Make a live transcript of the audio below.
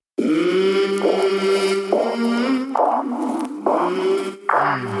How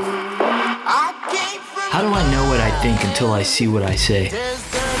do I know what I think until I see what I say?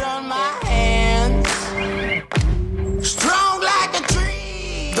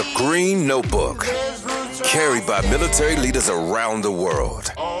 The Green Notebook, carried by military leaders around the world.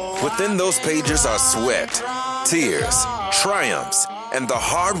 Within those pages are sweat, tears, triumphs, and the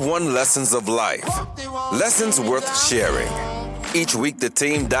hard-won lessons of life. Lessons worth sharing. Each week, the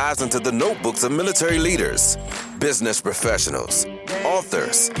team dives into the notebooks of military leaders, business professionals,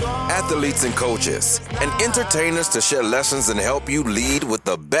 authors, athletes and coaches, and entertainers to share lessons and help you lead with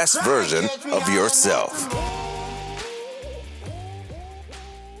the best version of yourself.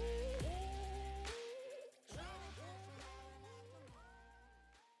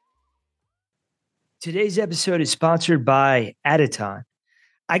 Today's episode is sponsored by Aditon.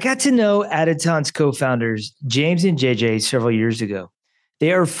 I got to know Aditon's co-founders, James and JJ, several years ago.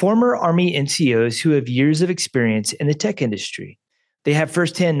 They are former Army NCOs who have years of experience in the tech industry. They have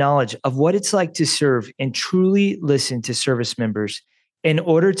firsthand knowledge of what it's like to serve and truly listen to service members in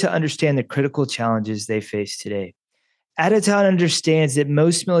order to understand the critical challenges they face today. Aditon understands that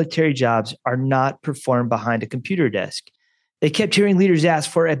most military jobs are not performed behind a computer desk. They kept hearing leaders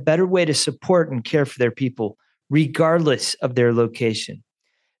ask for a better way to support and care for their people, regardless of their location.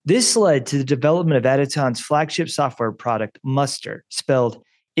 This led to the development of Aditon's flagship software product, Muster, spelled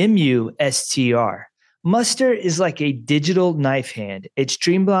M-U-S-T-R. Muster is like a digital knife hand. It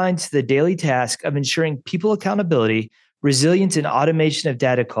streamlines the daily task of ensuring people accountability, resilience, and automation of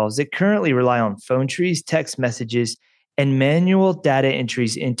data calls that currently rely on phone trees, text messages, and manual data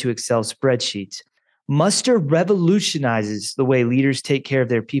entries into Excel spreadsheets. Muster revolutionizes the way leaders take care of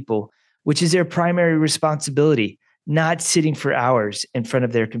their people, which is their primary responsibility, not sitting for hours in front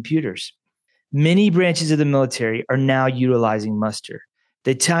of their computers. Many branches of the military are now utilizing Muster.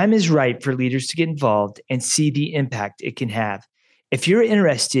 The time is right for leaders to get involved and see the impact it can have. If you're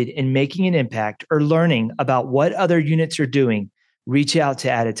interested in making an impact or learning about what other units are doing, reach out to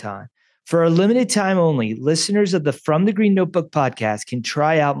Aditon. For a limited time only, listeners of the From the Green Notebook podcast can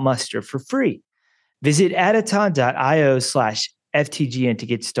try out Muster for free. Visit aditon.io/FTGN to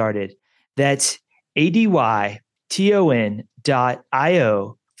get started. That's adyton.io/FTGN.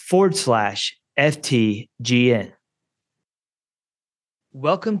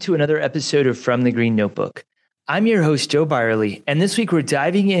 Welcome to another episode of From the Green Notebook. I'm your host, Joe Byerly, and this week we're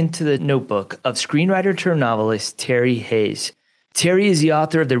diving into the notebook of screenwriter turned novelist Terry Hayes. Terry is the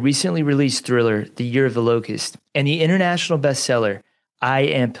author of the recently released thriller, The Year of the Locust, and the international bestseller, I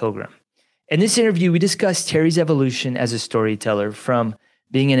Am Pilgrim. In this interview, we discussed Terry's evolution as a storyteller, from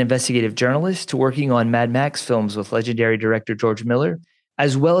being an investigative journalist to working on Mad Max films with legendary director George Miller,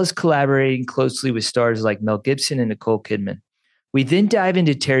 as well as collaborating closely with stars like Mel Gibson and Nicole Kidman. We then dive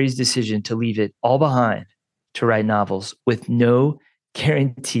into Terry's decision to leave it all behind to write novels with no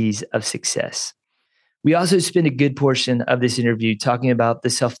guarantees of success. We also spend a good portion of this interview talking about the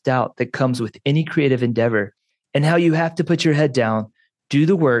self-doubt that comes with any creative endeavor and how you have to put your head down, do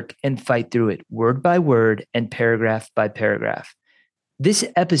the work, and fight through it word by word and paragraph by paragraph. This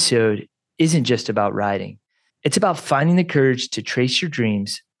episode isn't just about writing. It's about finding the courage to trace your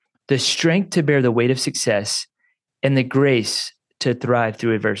dreams, the strength to bear the weight of success, and the grace to thrive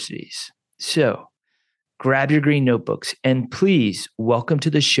through adversities. So grab your green notebooks and please welcome to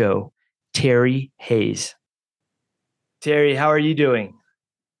the show, Terry Hayes. Terry, how are you doing?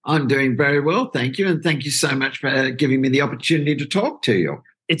 I'm doing very well, thank you. And thank you so much for giving me the opportunity to talk to you.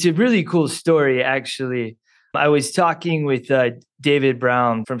 It's a really cool story, actually. I was talking with David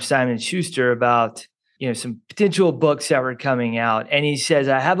Brown from Simon & Schuster about some potential books that were coming out. And he says,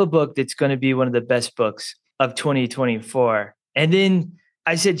 I have a book that's going to be one of the best books of 2024. And then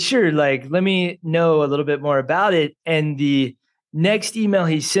I said, sure, let me know a little bit more about it. And the next email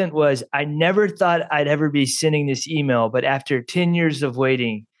he sent was, I never thought I'd ever be sending this email, but after 10 years of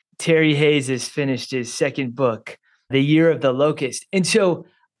waiting, Terry Hayes has finished his second book, The Year of the Locust. And so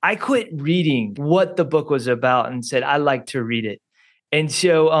I quit reading what the book was about and said, I'd like to read it. And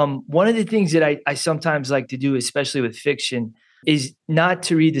so one of the things that I sometimes like to do, especially with fiction, is not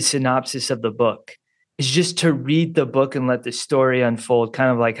to read the synopsis of the book. It's just to read the book and let the story unfold,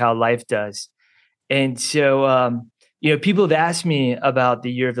 kind of like how life does. And so, people have asked me about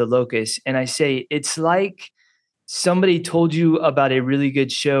The Year of the Locust, and I say, it's like somebody told you about a really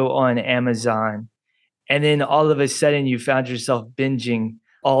good show on Amazon, and then all of a sudden you found yourself binging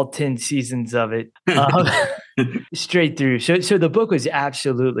all 10 seasons of it straight through. So the book was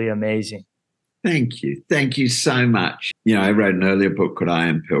absolutely amazing. Thank you. Thank you so much. I wrote an earlier book called I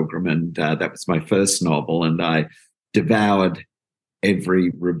Am Pilgrim, and that was my first novel, and I devoured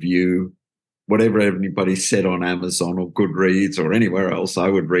every review whatever anybody said on Amazon or Goodreads or anywhere else, I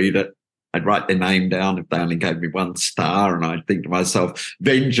would read it. I'd write their name down if they only gave me 1 star, and I'd think to myself,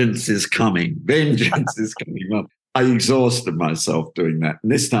 vengeance is coming. Vengeance is coming. Well, I exhausted myself doing that.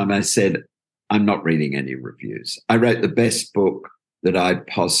 And this time I said, I'm not reading any reviews. I wrote the best book that I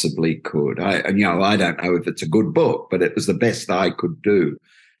possibly could. I don't know if it's a good book, but it was the best I could do.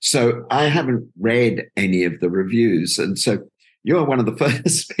 So I haven't read any of the reviews. And so you're one of the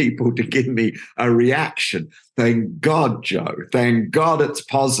first people to give me a reaction. Thank God, Joe. Thank God it's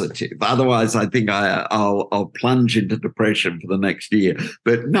positive. Otherwise, I think I'll plunge into depression for the next year.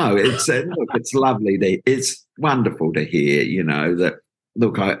 But no, it's lovely. It's wonderful to hear, that,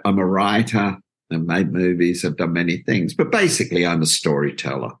 look, I'm a writer. I've made movies. I've done many things. But basically, I'm a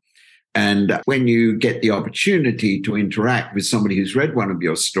storyteller. And when you get the opportunity to interact with somebody who's read one of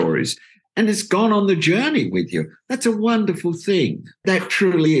your stories and has gone on the journey with you, that's a wonderful thing. That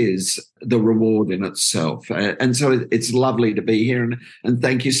truly is the reward in itself. And so it's lovely to be here. And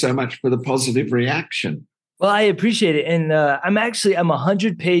thank you so much for the positive reaction. Well, I appreciate it. And I'm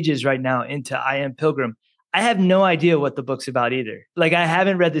 100 pages right now into I Am Pilgrim. I have no idea what the book's about either. Like, I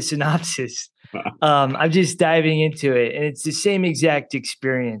haven't read the synopsis. I'm just diving into it. And it's the same exact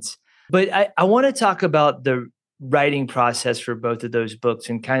experience. But I want to talk about the writing process for both of those books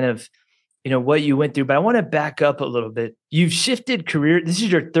and kind of, what you went through. But I want to back up a little bit. You've shifted career. This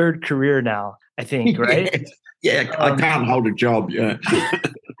is your 3rd career now, I think, right? Yeah, I can't hold a job. Yeah.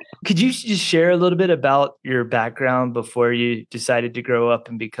 Could you just share a little bit about your background before you decided to grow up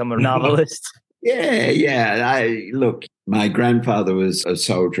and become a novelist? Yeah. Look, my grandfather was a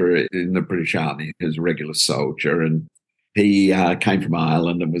soldier in the British Army. He was a regular soldier, and he came from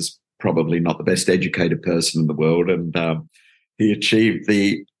Ireland and was probably not the best educated person in the world. And he achieved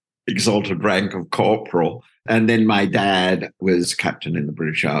the exalted rank of corporal. And then my dad was captain in the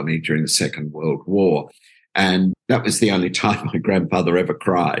British Army during the Second World War. And that was the only time my grandfather ever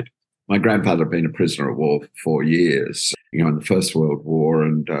cried. My grandfather had been a prisoner of war for 4 years, in the First World War,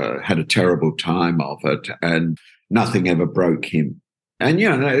 and had a terrible time of it. And nothing ever broke him. And,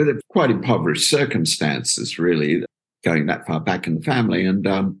 they're quite impoverished circumstances, really, going that far back in the family. And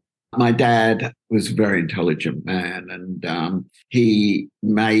my dad was a very intelligent man, and he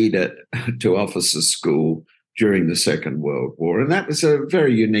made it to officers' school during the Second World War. And that was a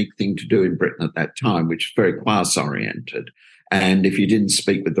very unique thing to do in Britain at that time, which was very class-oriented. And if you didn't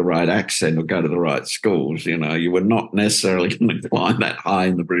speak with the right accent or go to the right schools, you were not necessarily going to climb that high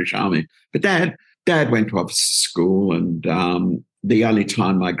in the British Army. But Dad went to officers' school, and the only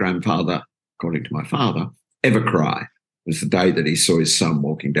time my grandfather, according to my father, ever cried was the day that he saw his son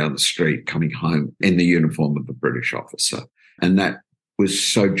walking down the street coming home in the uniform of a British officer. And that was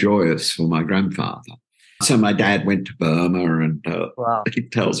so joyous for my grandfather. So my dad went to Burma, and wow. He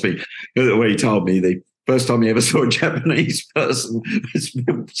tells me, he told me the first time he ever saw a Japanese person,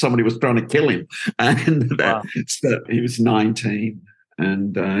 somebody was trying to kill him. And wow. So he was 19,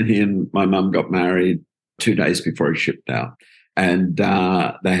 and he and my mum got married 2 days before he shipped out. And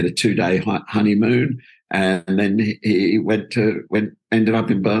they had a 2-day honeymoon. And then he ended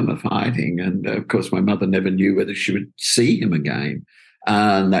up in Burma fighting. And of course, my mother never knew whether she would see him again.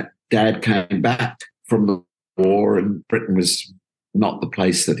 And that Dad came back from the war, and Britain was not the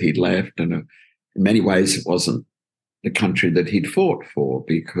place that he'd left. And in many ways, it wasn't the country that he'd fought for,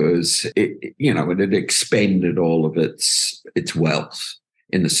 because it had expended all of its wealth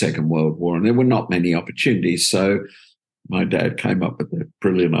in the Second World War, and there were not many opportunities. So my dad came up with the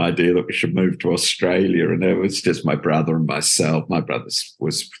brilliant idea that we should move to Australia, and it was just my brother and myself. My brother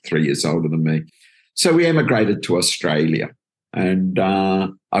was 3 years older than me. So we emigrated to Australia, and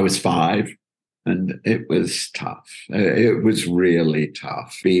I was 5, and it was tough. It was really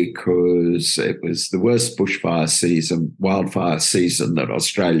tough, because it was the worst wildfire season that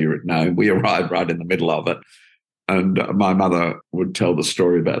Australia had known. We arrived right in the middle of it, and my mother would tell the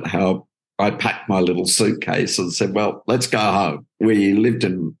story about how I packed my little suitcase and said, well, let's go home. We lived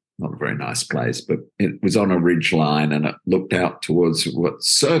in not a very nice place, but it was on a ridge line, and it looked out towards what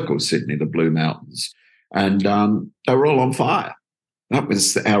circles Sydney, the Blue Mountains. And they were all on fire. That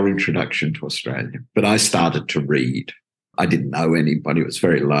was our introduction to Australia. But I started to read. I didn't know anybody. It was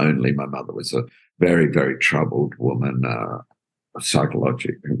very lonely. My mother was a very, very troubled woman,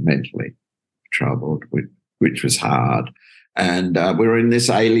 psychologically, mentally troubled, which was hard. And we were in this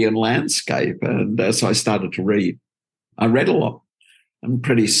alien landscape. And so I started to read. I read a lot. And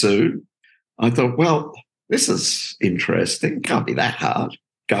pretty soon I thought, well, this is interesting. Can't be that hard.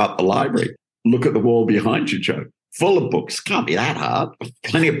 Go up the library. Look at the wall behind you, Joe. full of books. Can't be that hard.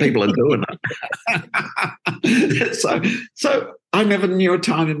 Plenty of people are doing it. So I never knew a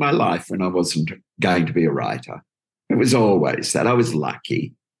time in my life when I wasn't going to be a writer. It was always that. I was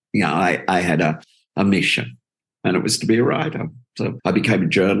lucky. I had a mission, and it was to be a writer. So I became a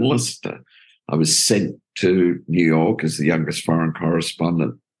journalist. I was sent to New York as the youngest foreign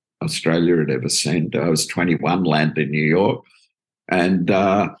correspondent Australia had ever sent. I was 21, landed in New York, and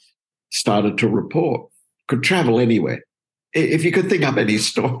started to report. Could travel anywhere. If you could think up any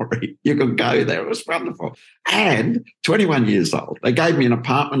story, you could go there. It was wonderful. And 21 years old, they gave me an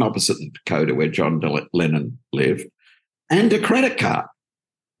apartment opposite the Dakota where John Lennon lived and a credit card.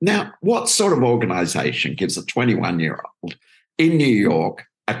 Now, what sort of organisation gives a 21-year-old in New York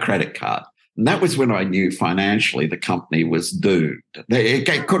a credit card? And that was when I knew financially the company was doomed. They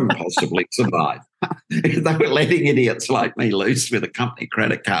couldn't possibly survive. They were letting idiots like me loose with a company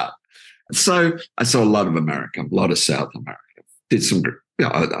credit card. So I saw a lot of America, a lot of South America. Did some,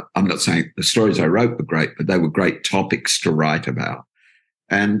 I'm not saying the stories I wrote were great, but they were great topics to write about.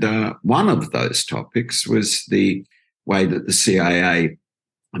 And one of those topics was the way that the CIA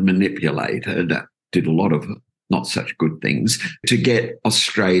manipulated, did a lot of not such good things, to get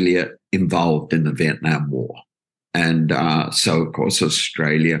Australia involved in the Vietnam War. And so, of course,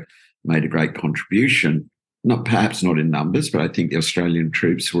 Australia made a great contribution, perhaps not in numbers, but I think the Australian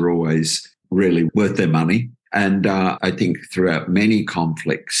troops were always really worth their money. And I think throughout many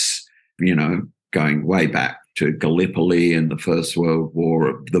conflicts, going way back to Gallipoli and the First World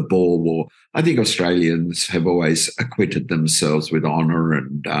War, the Boer War, I think Australians have always acquitted themselves with honour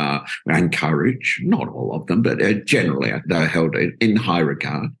and courage. Not all of them, but generally they're held in high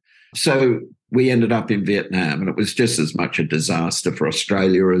regard. So we ended up in Vietnam, and it was just as much a disaster for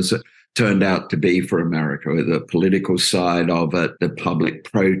Australia as it turned out to be for America, the political side of it, the public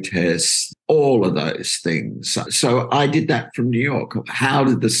protests, all of those things. So I did that from New York. How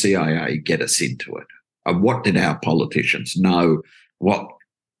did the CIA get us into it? What did our politicians know? What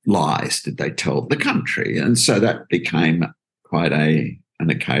lies did they tell the country? And so that became quite an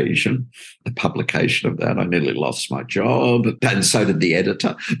occasion. The publication of that, I nearly lost my job, and so did the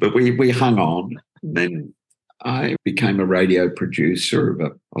editor. But we hung on. And then I became a radio producer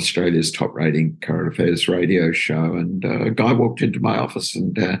of Australia's top-rating current affairs radio show, and a guy walked into my office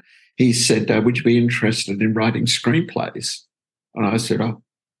and he said, would you be interested in writing screenplays? And I said,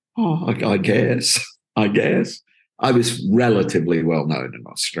 I guess. I was relatively well known in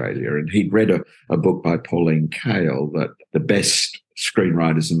Australia, and he'd read a book by Pauline Kael that the best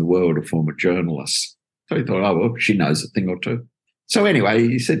screenwriters in the world are former journalists. So he thought, well, she knows a thing or two. So anyway,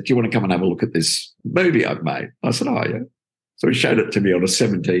 he said, do you want to come and have a look at this movie I've made? I said, yeah. So he showed it to me on a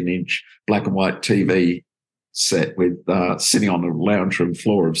 17-inch black and white TV set with sitting on the lounge room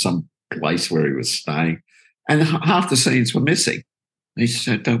floor of some place where he was staying. And half the scenes were missing. He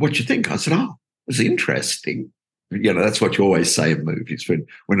said, what do you think? I said, it was interesting. That's what you always say in movies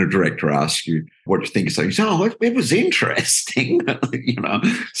when a director asks you what you think of something. You say, it was interesting,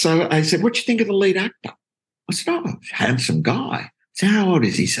 So I said, what do you think of the lead actor? I said, handsome guy. I said, how old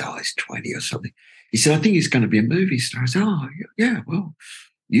is he? He said, he's 20 or something. He said, I think he's going to be a movie star. I said, yeah, well,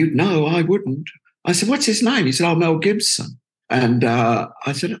 you'd know, I wouldn't. I said, what's his name? He said, Mel Gibson. And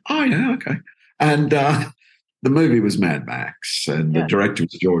I said, yeah, okay. And the movie was Mad Max, and the director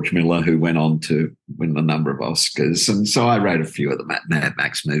was George Miller, who went on to win a number of Oscars. And so I wrote a few of the Mad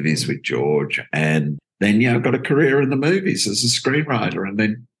Max movies with George, and then, got a career in the movies as a screenwriter, and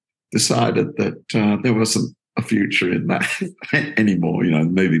then decided that there wasn't a future in that anymore. The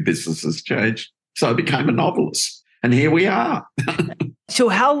movie business has changed. So I became a novelist, and here we are. So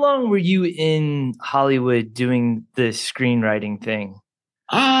how long were you in Hollywood doing the screenwriting thing?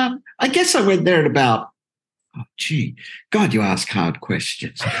 I guess I went there at about, God, you ask hard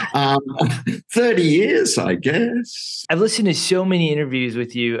questions. 30 years, I guess. I've listened to so many interviews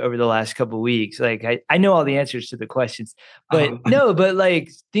with you over the last couple of weeks. Like I know all the answers to the questions, but but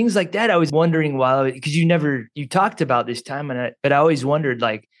like things like that, I was wondering because you talked about this time, but I always wondered,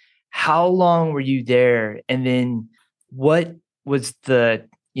 like, how long were you there? And then what was the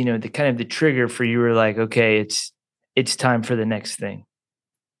kind of the trigger for you were like, okay, it's time for the next thing?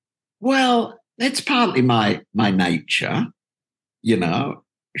 Well, that's partly my nature,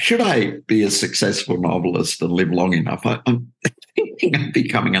 Should I be a successful novelist and live long enough, I'm thinking of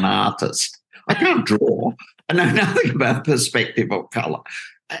becoming an artist. I can't draw. I know nothing about perspective or colour.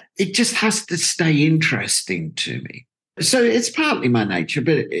 It just has to stay interesting to me. So it's partly my nature,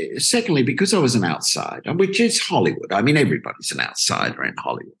 but secondly, because I was an outsider, which is Hollywood. I mean, everybody's an outsider in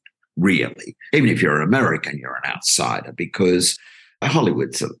Hollywood, really. Even if you're an American, you're an outsider because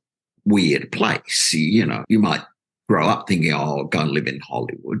Hollywood's a weird place. You might grow up thinking, oh, I'll go and live in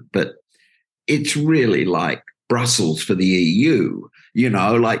Hollywood. But it's really like Brussels for the EU,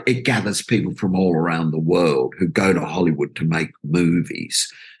 like it gathers people from all around the world who go to Hollywood to make movies.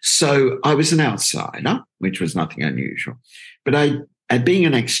 So I was an outsider, which was nothing unusual. But being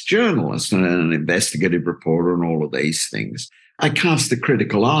an ex-journalist and an investigative reporter and all of these things, I cast a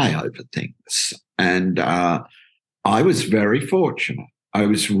critical eye over things. And I was very fortunate. I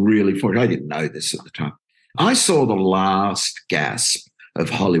was really fortunate. I didn't know this at the time. I saw the last gasp of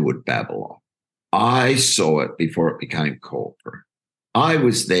Hollywood Babylon. I saw it before it became corporate. I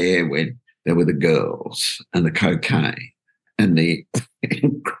was there when there were the girls and the cocaine and the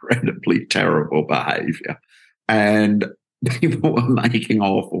incredibly terrible behavior. And people were making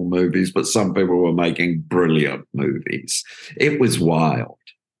awful movies, but some people were making brilliant movies. It was wild.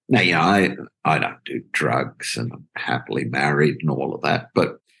 Now, I don't do drugs and I'm happily married and all of that,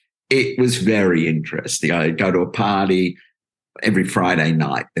 but it was very interesting. I'd go to a party. Every Friday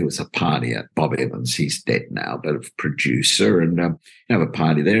night, there was a party at Bob Evans. He's dead now, but a producer, and have a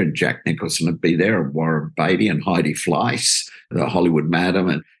party there, and Jack Nicholson would be there, and Warren Beatty and Heidi Fleiss, the Hollywood madam,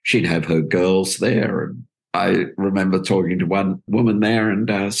 and she'd have her girls there. And I remember talking to one woman there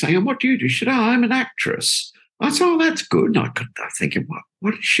and saying, "What do you do?" She said, "Oh, I'm an actress." I said, "Oh, that's good." And I thinking,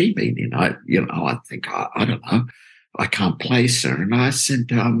 what has she been in? I think, I don't know. I can't place her. And I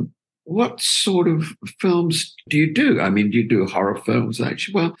said, what sort of films do you do? I mean, do you do horror films?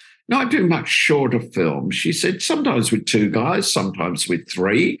 Actually, well, no, I do much shorter films. She said, sometimes with 2 guys, sometimes with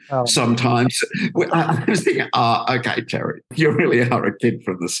 3, sometimes. I was thinking, okay, Terry, you really are a kid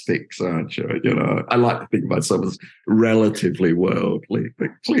from the sticks, aren't you? I like to think of myself as relatively worldly, but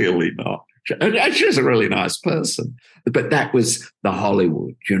clearly not. And she was a really nice person. But that was the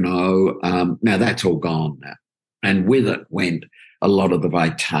Hollywood, Now that's all gone now. And with it went a lot of the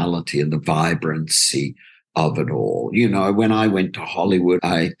vitality and the vibrancy of it all. When I went to Hollywood,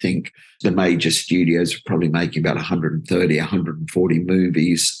 I think the major studios were probably making about 130, 140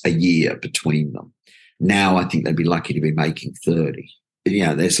 movies a year between them. Now I think they'd be lucky to be making 30.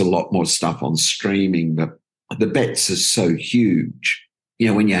 There's a lot more stuff on streaming, but the bets are so huge.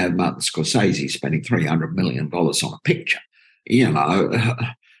 When you have Martin Scorsese spending $300 million on a picture,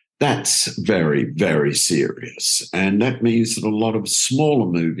 that's very, very serious. And that means that a lot of smaller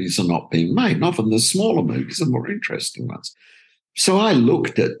movies are not being made. And often the smaller movies are more interesting ones. So I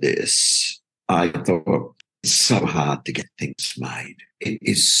looked at this. I thought, it's so hard to get things made. It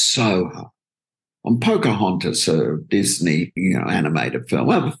is so hard. On Pocahontas, a Disney, animated film,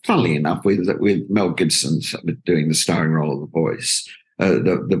 well, funnily enough, with Mel Gibson doing the starring role of the voice,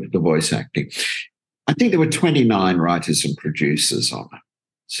 the voice acting, I think there were 29 writers and producers on it.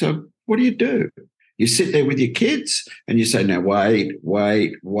 So what do? You sit there with your kids and you say, now, wait.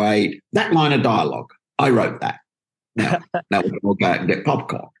 That line of dialogue, I wrote that. Now we'll go out and get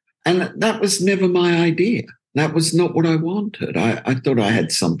popcorn. And that was never my idea. That was not what I wanted. I thought I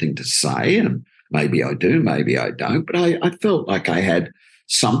had something to say, and maybe I do, maybe I don't, but I felt like I had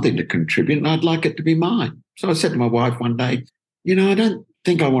something to contribute and I'd like it to be mine. So I said to my wife one day, I don't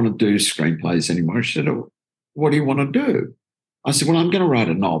think I want to do screenplays anymore. She said, oh, what do you want to do? I said, well, I'm going to write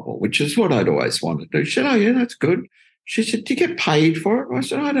a novel, which is what I'd always wanted to do. She said, oh, yeah, that's good. She said, do you get paid for it? I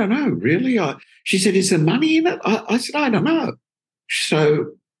said, I don't know, really. She said, is there money in it? I said, I don't know.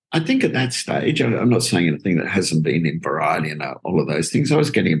 So I think at that stage, I'm not saying anything that hasn't been in Variety and all of those things. I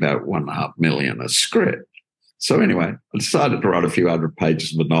was getting about $1.5 million a script. So anyway, I decided to write a few hundred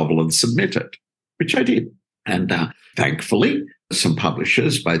pages of a novel and submit it, which I did. And thankfully, some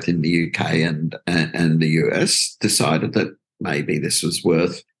publishers, both in the UK and the US, decided that maybe this was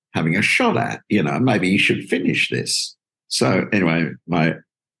worth having a shot at, maybe you should finish this. So anyway, my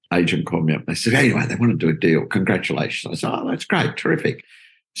agent called me up. They said, anyway, they want to do a deal. Congratulations. I said, oh, that's great. Terrific.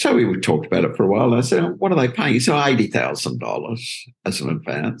 So we talked about it for a while. I said, what are they paying? He said, $80,000 as an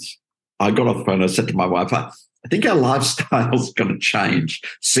advance. I got off the phone. I said to my wife, I think our lifestyle's going to change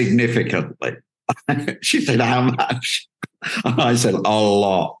significantly. She said, how much? I said, a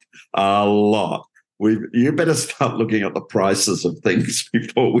lot. You better start looking at the prices of things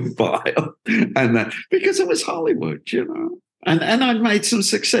before we buy them. And because it was Hollywood, and I'd made some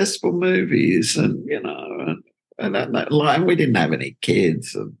successful movies and we didn't have any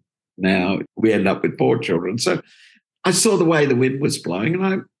kids. And now we end up with 4 children. So I saw the way the wind was blowing and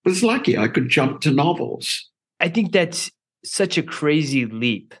I was lucky I could jump to novels. I think that's such a crazy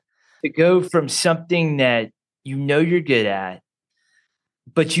leap to go from something that you're good at,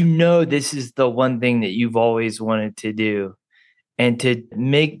 but this is the one thing that you've always wanted to do, and to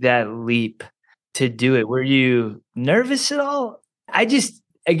make that leap to do it. Were you nervous at all?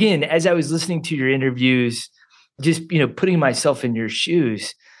 Again, as I was listening to your interviews, just, putting myself in your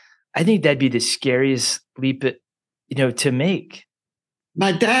shoes, I think that'd be the scariest leap, to make.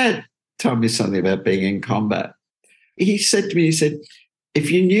 My dad told me something about being in combat. He said to me, if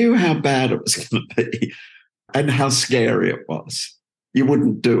you knew how bad it was going to be and how scary it was, you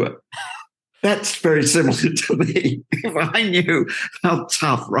wouldn't do it. That's very similar to me. If I knew how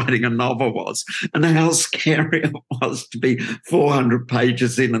tough writing a novel was and how scary it was to be 400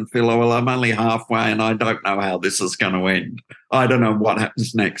 pages in and feel, oh, well, I'm only halfway and I don't know how this is going to end. I don't know what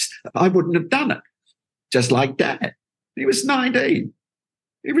happens next. I wouldn't have done it. Just like Dad. He was 19.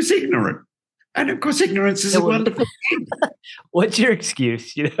 He was ignorant. And of course, ignorance is a wonderful thing. What's your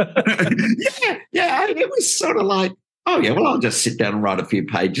excuse? Yeah. It was sort of like, oh, yeah, well, I'll just sit down and write a few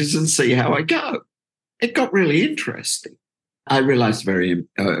pages and see how I go. It got really interesting. I realized a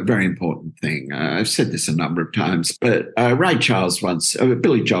very important thing. I've said this a number of times, but Ray Charles once,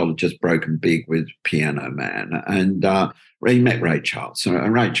 Billy Joel had just broken big with Piano Man, and he met Ray Charles. So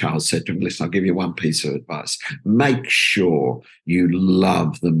Ray Charles said to him, listen, I'll give you one piece of advice. Make sure you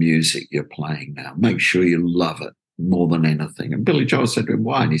love the music you're playing now. Make sure you love it more than anything. And Billy Joel said to him,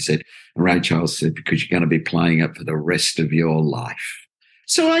 why? And he said, and Ray Charles said, because you're going to be playing it for the rest of your life.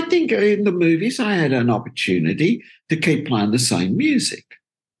 So I think in the movies, I had an opportunity to keep playing the same music.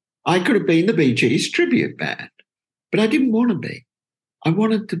 I could have been the Bee Gees tribute band, but I didn't want to be. I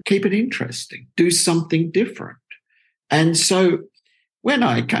wanted to keep it interesting, do something different. And so when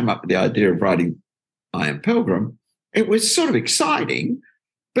I came up with the idea of writing I Am Pilgrim, it was sort of exciting,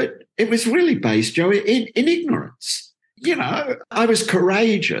 but it was really based, Joe, in ignorance. I was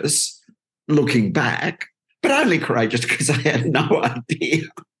courageous looking back, but only courageous because I had no idea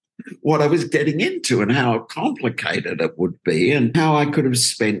what I was getting into and how complicated it would be and how I could have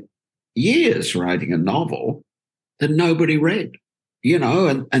spent years writing a novel that nobody read,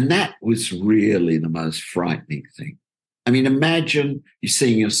 and that was really the most frightening thing. I mean, imagine you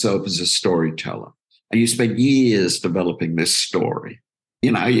seeing yourself as a storyteller and you spent years developing this story.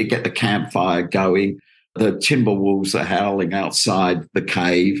 You get the campfire going, the timber wolves are howling outside the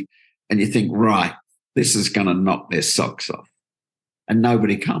cave, and you think, right, this is going to knock their socks off. And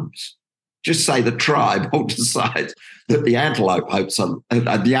nobody comes. Just say the tribe all decides that the antelope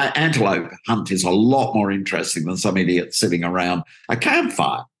hunt is a lot more interesting than some idiot sitting around a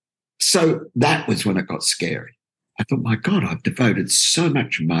campfire. So that was when it got scary. I thought, my God, I've devoted so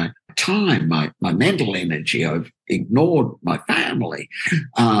much of my time, my mental energy. I've ignored my family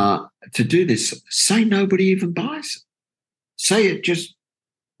to do this. Say nobody even buys it. Say it just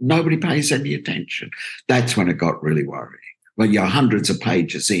nobody pays any attention. That's when it got really worrying. When you're hundreds of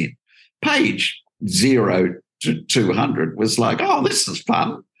pages in. Page 0 to 200 was like, oh, this is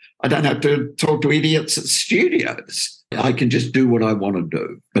fun. I don't have to talk to idiots at studios. I can just do what I want to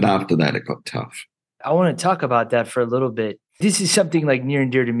do. But after that, it got tough. I want to talk about that for a little bit. This is something like near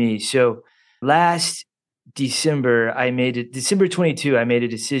and dear to me. So last December, December 22, I made a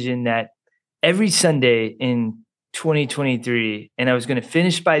decision that every Sunday in 2023, and I was going to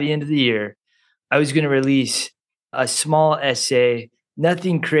finish by the end of the year, I was going to release a small essay,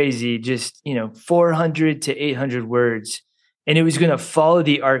 nothing crazy, just, 400 to 800 words. And it was going to follow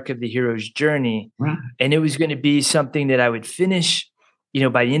the arc of the hero's journey. Right. And it was going to be something that I would finish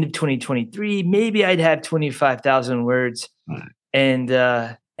by the end of 2023, maybe I'd have 25,000 words. Right. And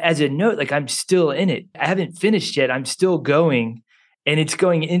as a note, like I'm still in it. I haven't finished yet. I'm still going, and it's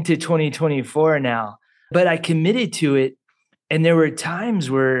going into 2024 now. But I committed to it. And there were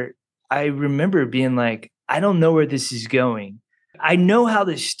times where I remember being like, I don't know where this is going. I know how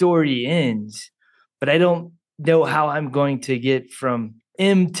the story ends, but I don't know how I'm going to get from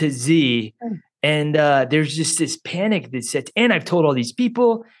M to Z. And there's just this panic that sets, and I've told all these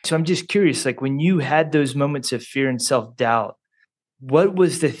people. So I'm just curious, like when you had those moments of fear and self-doubt, what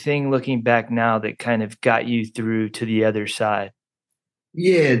was the thing looking back now that kind of got you through to the other side?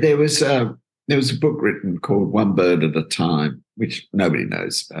 Yeah, there was a book written called One Bird at a Time, which nobody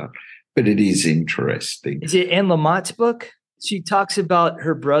knows about, but it is interesting. Is it Anne Lamott's book? She talks about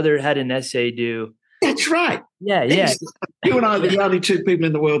her brother had an essay due. That's right. Yeah. You and I are the only two people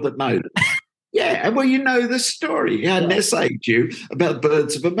in the world that know that. Yeah, well, you know the story. He had an essay due about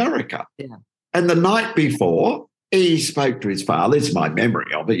birds of America. Yeah. And the night before, he spoke to his father. It's my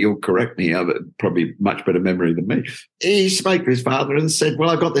memory of it. You'll correct me. I have probably much better memory than me. He spoke to his father and said, well,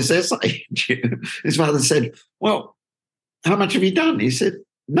 I got this essay due. His father said, well, how much have you done? He said,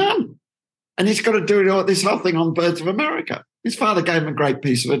 none. And he's got to do this whole thing on birds of America. His father gave him a great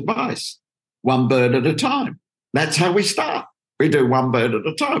piece of advice. One bird at a time. That's how we start. We do one bird at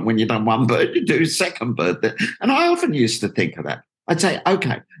a time. When you've done one bird, you do a second bird. And I often used to think of that. I'd say,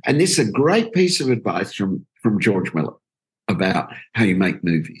 okay, and this is a great piece of advice from from George Miller about how you make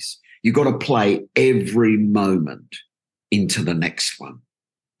movies. You've got to play every moment into the next one.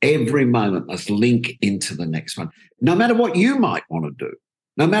 Every moment must link into the next one. No matter what you might want to do,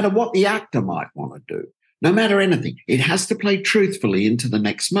 no matter what the actor might want to do, no matter anything, it has to play truthfully into the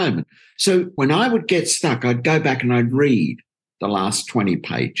next moment. So when I would get stuck, I'd go back and I'd read the last 20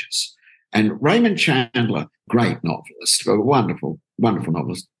 pages. And Raymond Chandler, great novelist, a wonderful, wonderful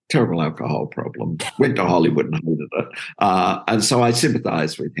novelist, terrible alcohol problem, went to Hollywood and hated it. And so I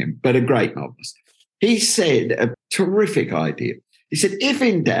sympathized with him, but a great novelist. He said a terrific idea. He said, if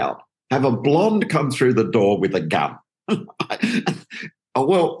in doubt, have a blonde come through the door with a gun. Oh,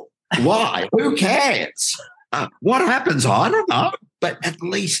 well, why? Who cares? What happens? I don't know. But at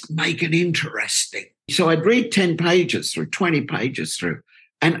least make it interesting. So I'd read 10 pages through, 20 pages through,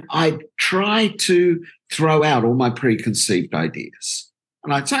 and I'd try to throw out all my preconceived ideas.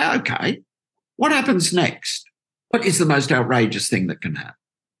 And I'd say, okay, what happens next? What is the most outrageous thing that can happen?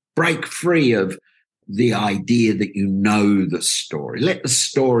 Break free of the idea that you know the story. Let the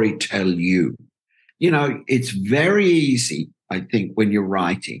story tell you. You know, it's very easy, I think, when you're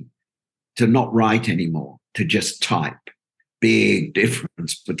writing, to not write anymore, to just type. Big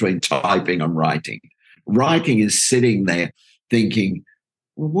difference between typing and writing. Writing is sitting there thinking,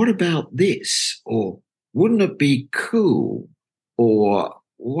 well, what about this? Or wouldn't it be cool? Or,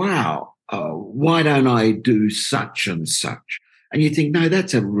 wow, why don't I do such and such? And you think, no,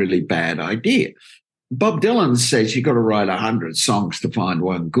 that's a really bad idea. Bob Dylan says you've got to write 100 songs to find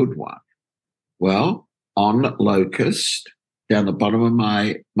one good one. Well, on Locust, down the bottom of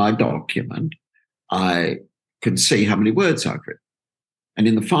my document, I can see how many words I've written. And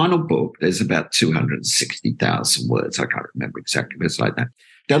in the final book, there's about 260,000 words. I can't remember exactly, but it's like that.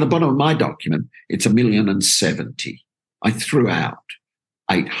 Down the bottom of my document, it's 1,070,000. I threw out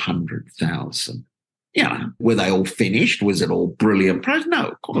 800,000. Yeah, were they all finished? Was it all brilliant prose? No,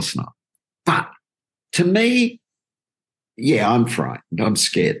 of course not. But to me, yeah, I'm frightened. I'm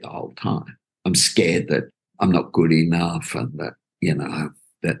scared the whole time. I'm scared that I'm not good enough and that, you know,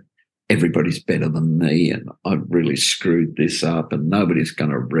 that everybody's better than me and I've really screwed this up and nobody's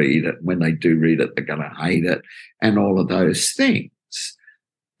going to read it. When they do read it, they're going to hate it and all of those things.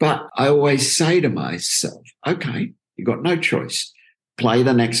 But I always say to myself, okay, you've got no choice. Play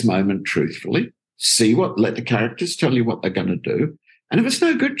the next moment truthfully. Let the characters tell you what they're going to do. And if it's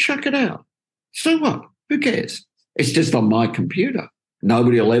no good, chuck it out. So what? Who cares? It's just on my computer.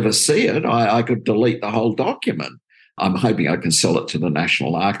 Nobody will ever see it. I could delete the whole document. I'm hoping I can sell it to the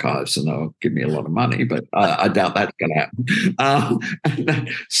National Archives and they'll give me a lot of money, but I doubt that's going to happen.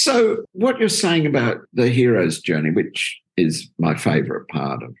 So what you're saying about the hero's journey, which is my favorite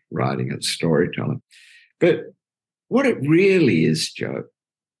part of writing and storytelling, but what it really is, Joe,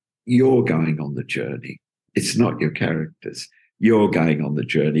 you're going on the journey. It's not your characters. You're going on the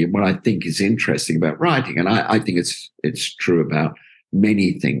journey. And what I think is interesting about writing, and I think it's true about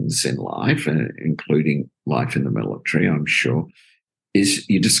many things in life, including life in the military, I'm sure, is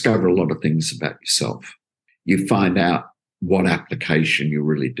you discover a lot of things about yourself. You find out what application you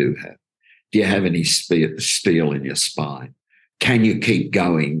really do have. Do you have any steel in your spine? Can you keep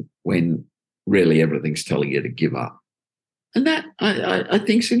going when really everything's telling you to give up? And that I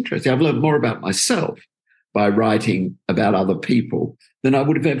think is interesting. I've learned more about myself by writing about other people than I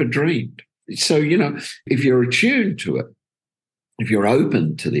would have ever dreamed. So, you know, if you're attuned to it, if you're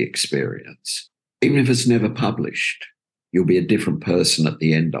open to the experience, even if it's never published, you'll be a different person at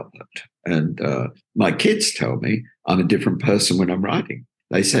the end of it. And my kids tell me I'm a different person when I'm writing.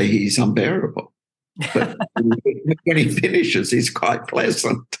 They say he's unbearable. But when he finishes, he's quite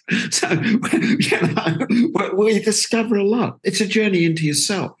pleasant. So, you know, we discover a lot. It's a journey into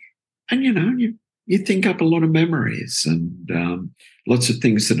yourself. And, you know, you think up a lot of memories and lots of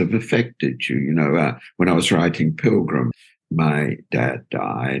things that have affected you. You know, when I was writing Pilgrim, my dad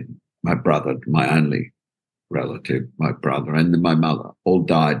died, my brother, my only relative, my brother, and then my mother all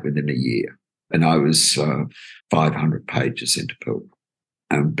died within a year. And I was 500 pages into Pilgrim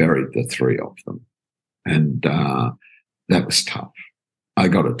and buried the three of them. And that was tough. I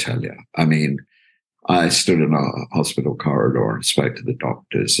got to tell you. I mean, I stood in a hospital corridor and spoke to the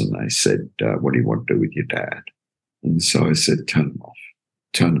doctors and they said, what do you want to do with your dad? And so I said, turn them off,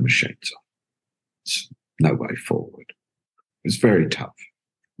 turn the machines off. It's no way forward. It was very tough.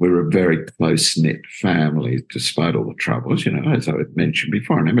 We were a very close-knit family, despite all the troubles, you know, as I mentioned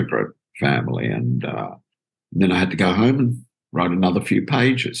before, an immigrant family. And then I had to go home and write another few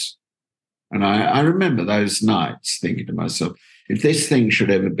pages. And I remember those nights thinking to myself, if this thing should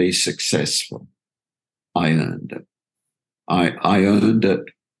ever be successful, I earned it. I earned it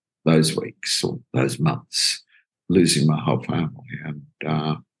those weeks or those months, losing my whole family. And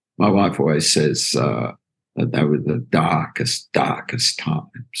my wife always says that they were the darkest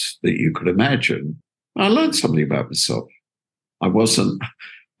times that you could imagine. I learned something about myself. I wasn't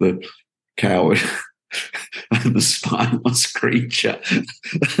the coward and the spineless creature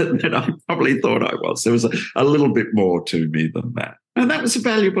that I probably thought I was. There was a little bit more to me than that. And that was a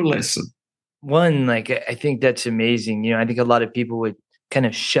valuable lesson. One, like, I think that's amazing. You know, I think a lot of people would kind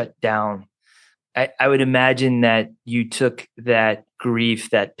of shut down. I would imagine that you took that grief,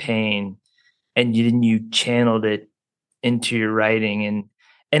 that pain, and you channeled it into your writing.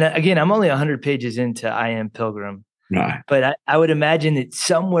 And again, I'm only 100 pages into I Am Pilgrim. Right. But I would imagine that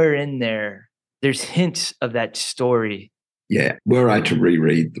somewhere in there, there's hints of that story. Yeah. Were I to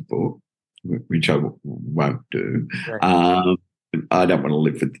reread the book, which I won't do, right. I don't want to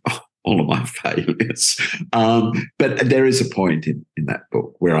live with all of my failures. But there is a point in that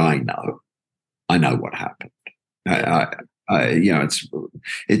book where I know what happened.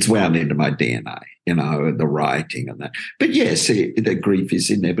 It's wound into my DNA, the writing and that. But yes, the grief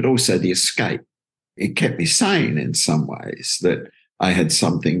is in there, but also the escape. It kept me sane in some ways, that I had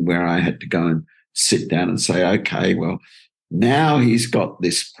something where I had to go and sit down and say, okay, well, now he's got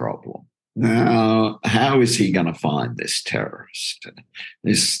this problem. Now, how is he going to find this terrorist?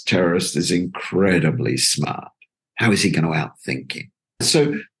 This terrorist is incredibly smart. How is he going to outthink him?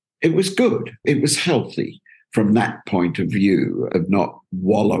 So it was good. It was healthy from that point of view of not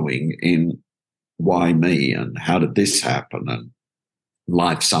wallowing in why me and how did this happen and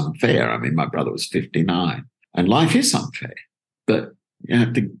life's unfair. I mean, my brother was 59 and life is unfair, but you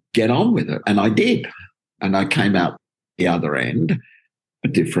have to get on with it. And I did. And I came out the other end, a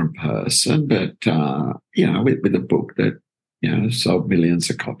different person, but, with a book that, sold millions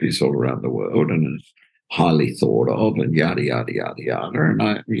of copies all around the world and is highly thought of and yada, yada, yada, yada. And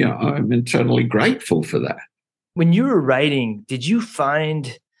I'm eternally grateful for that. When you were writing, did you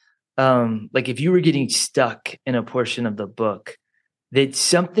find, if you were getting stuck in a portion of the book, that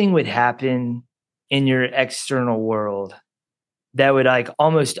something would happen in your external world that would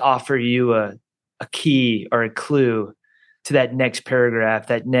almost offer you a key or a clue to that next paragraph,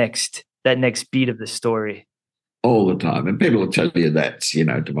 that next beat of the story? All the time. And people will tell you that's,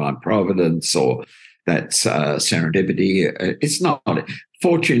 divine providence or that's serendipity. It's not.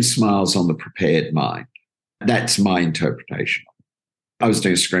 Fortune smiles on the prepared mind. That's my interpretation. I was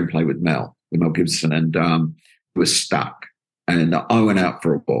doing a screenplay with Mel Gibson, and was stuck. And I went out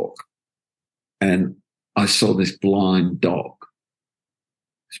for a walk and I saw this blind dog.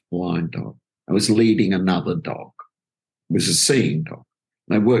 I was leading another dog. It was a seeing dog.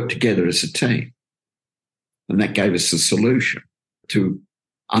 They worked together as a team. And that gave us a solution to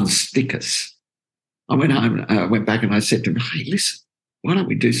unstick us. I went home, I went back and I said to him, hey, listen, why don't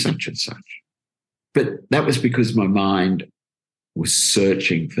we do such and such? But that was because my mind was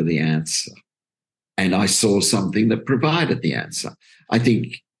searching for the answer. And I saw something that provided the answer. I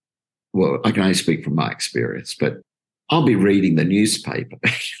think, well, I can only speak from my experience, but I'll be reading the newspaper,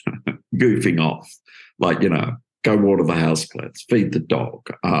 goofing off, go water the houseplants, feed the dog,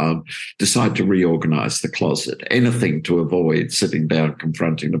 decide to reorganize the closet, anything to avoid sitting down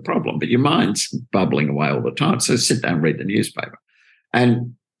confronting the problem. But your mind's bubbling away all the time. So sit down, read the newspaper.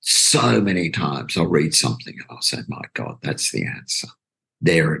 And so many times I'll read something and I'll say, my God, that's the answer.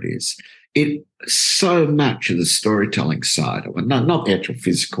 There it is. So much of the storytelling side, not the actual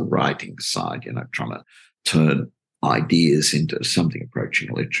physical writing side, trying to turn ideas into something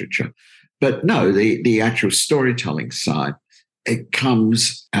approaching literature. But no, the actual storytelling side, it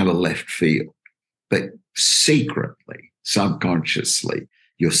comes out of left field. But secretly, subconsciously,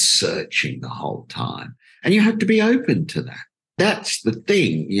 you're searching the whole time. And you have to be open to that. That's the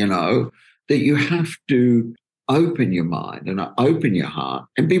thing, that you have to open your mind and open your heart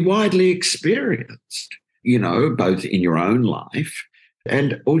and be widely experienced, both in your own life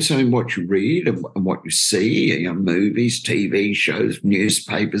and also in what you read and what you see, movies, TV shows,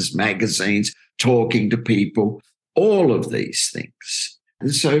 newspapers, magazines, talking to people, all of these things.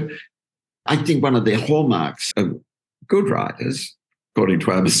 And so I think one of the hallmarks of good writers, according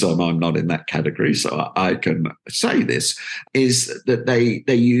to Amazon, I'm not in that category, so I can say this, is that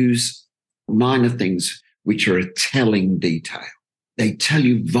they use minor things which are a telling detail. They tell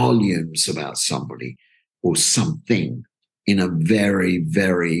you volumes about somebody or something in a very,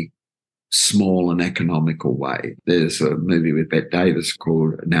 very small and economical way. There's a movie with Bette Davis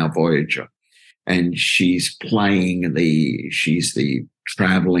called Now Voyager, and she's the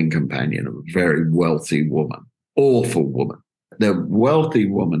traveling companion of a very wealthy woman, awful woman. The wealthy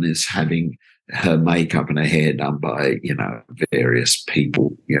woman is having her makeup and her hair done by, various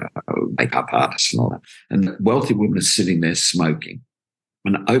people, makeup artists and all that. And the wealthy woman is sitting there smoking.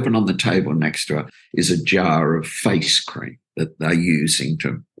 And open on the table next to her is a jar of face cream that they're using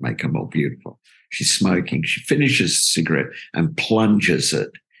to make her more beautiful. She's smoking. She finishes the cigarette and plunges it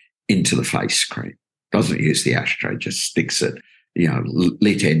into the face cream. Doesn't use the ashtray, just sticks it,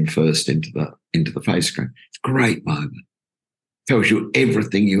 lit end first into the face cream. It's a great moment. Tells you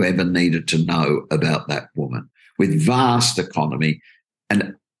everything you ever needed to know about that woman with vast economy.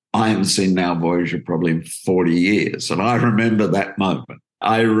 And I haven't seen Now Voyager probably in 40 years. And I remember that moment.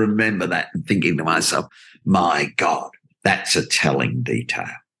 I remember that and thinking to myself, my God, that's a telling detail.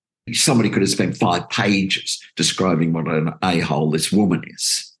 Somebody could have spent 5 pages describing what an a-hole this woman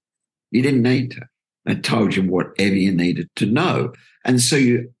is. You didn't need to. It told you whatever you needed to know. And so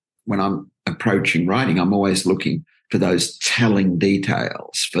when I'm approaching writing, I'm always looking for those telling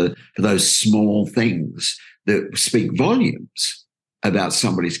details, for those small things that speak volumes about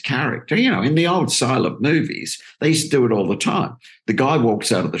somebody's character. In the old silent movies, they used to do it all the time. The guy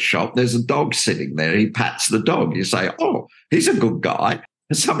walks out of the shop, there's a dog sitting there, he pats the dog. You say, oh, he's a good guy.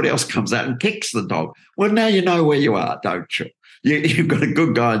 And somebody else comes out and kicks the dog. Well, now you know where you are, don't you? You've got a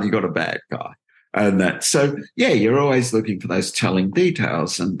good guy and you've got a bad guy. So, you're always looking for those telling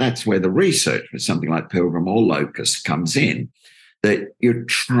details. And that's where the research for something like Pilgrim or Locust comes in, that you're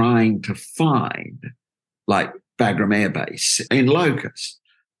trying to find, like Bagram Air Base in Locust.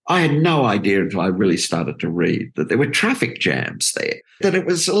 I had no idea until I really started to read that there were traffic jams there, that it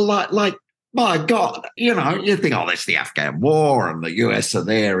was a lot like, my God, you think, oh, there's the Afghan war and the US are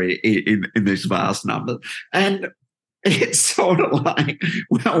there in this vast number. And it's sort of like,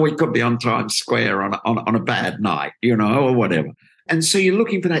 well, we could be on Times Square on a bad night, or whatever. And so you're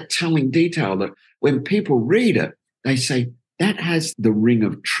looking for that telling detail that when people read it, they say, that has the ring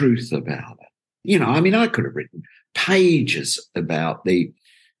of truth about it. I could have written pages about the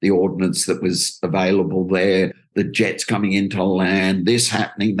ordnance that was available there, the jets coming into land, this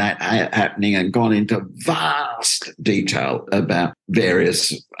happening, that happening, and gone into vast detail about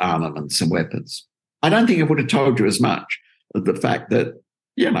various armaments and weapons. I don't think it would have told you as much of the fact that,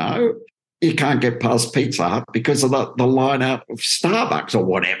 you can't get past Pizza Hut because of the line out of Starbucks or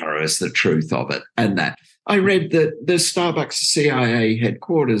whatever is the truth of it. And that I read that the Starbucks CIA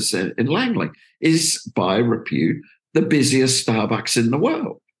headquarters in Langley is, by repute, the busiest Starbucks in the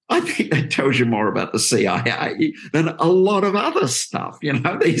world. I think that tells you more about the CIA than a lot of other stuff.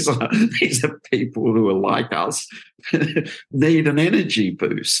 These are people who are like us, need an energy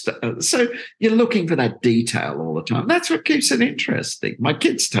boost. So you're looking for that detail all the time. That's what keeps it interesting. My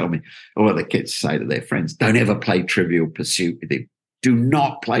kids tell me, or the kids say to their friends, don't ever play Trivial Pursuit with him. Do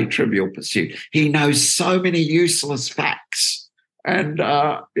not play Trivial Pursuit. He knows so many useless facts. And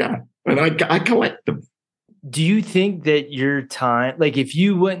I collect them. Do you think that your time, like if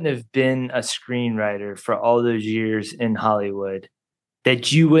you wouldn't have been a screenwriter for all those years in Hollywood,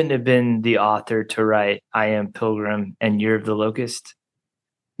 that you wouldn't have been the author to write I Am Pilgrim and Year of the Locust?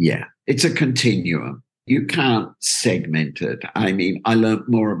 Yeah, it's a continuum. You can't segment it. I learned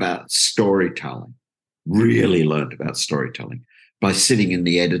more about storytelling, really learned about storytelling by sitting in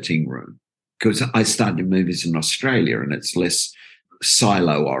the editing room, because I started movies in Australia and it's less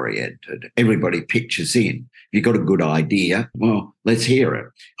silo oriented. Everybody pitches in. You've got a good idea. Well, let's hear it.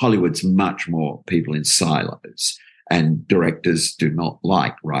 Hollywood's much more people in silos, and directors do not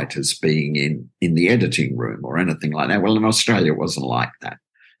like writers being in the editing room or anything like that. Well, in Australia, it wasn't like that.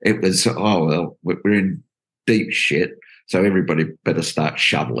 It was, oh, well, we're in deep shit, so everybody better start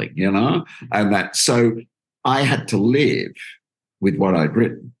shoveling, And so I had to live with what I'd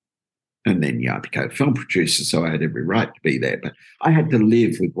written. And then, I became a film producer, so I had every right to be there. But I had to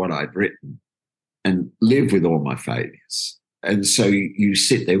live with what I'd written and live with all my failures. And so you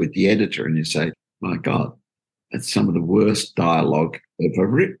sit there with the editor and you say, my God, that's some of the worst dialogue ever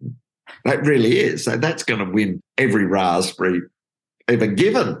written. That really is. So that's going to win every raspberry ever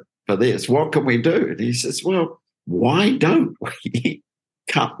given for this. What can we do? And he says, well, why don't we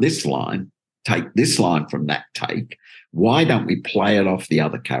cut this line, take this line from that take? Why don't we play it off the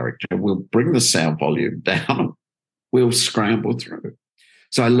other character? We'll bring the sound volume down. We'll scramble through.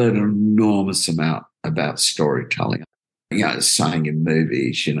 So I learned an enormous amount about storytelling. Saying in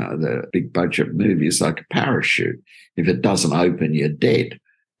movies, the big budget movie is like a parachute. If it doesn't open, you're dead.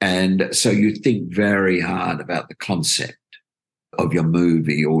 And so you think very hard about the concept of your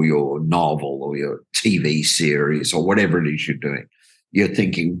movie or your novel or your TV series or whatever it is you're doing. You're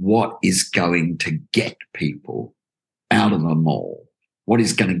thinking, what is going to get people out of the mall? What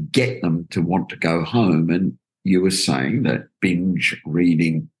is going to get them to want to go home? And you were saying that binge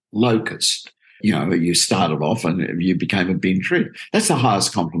reading Locust You started off and you became a binge reader. That's the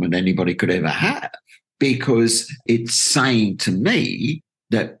highest compliment anybody could ever have, because it's saying to me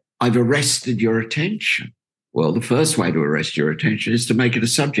that I've arrested your attention. Well, the first way to arrest your attention is to make it a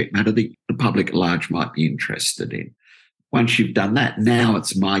subject matter that the public at large might be interested in. Once you've done that, now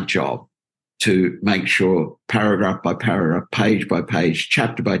it's my job to make sure paragraph by paragraph, page by page,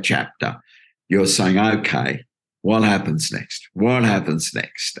 chapter by chapter, you're saying, okay, what happens next? What happens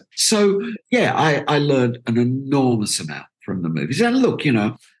next? So, yeah, I learned an enormous amount from the movies. And look,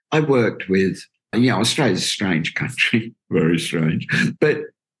 I worked with, Australia's a strange country, very strange, but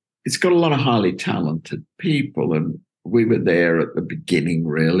it's got a lot of highly talented people. And we were there at the beginning,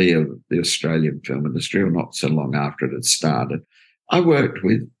 really, of the Australian film industry, or not so long after it had started. I worked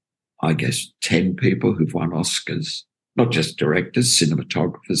with, I guess, 10 people who've won Oscars, not just directors,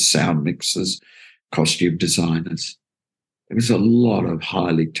 cinematographers, sound mixers, costume designers. There was a lot of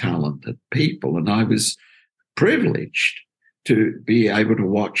highly talented people, and I was privileged to be able to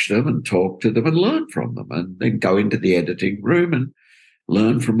watch them and talk to them and learn from them, and then go into the editing room and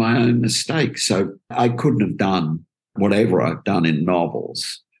learn from my own mistakes. So I couldn't have done whatever I've done in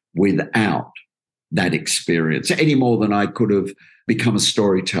novels without that experience, any more than I could have become a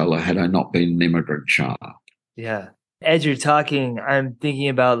storyteller had I not been an immigrant child. Yeah. As you're talking, I'm thinking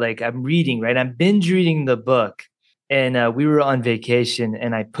about, I'm reading, right? I'm binge reading the book, and we were on vacation,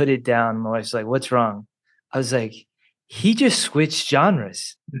 and I put it down. My wife's like, "What's wrong?" I was like, he just switched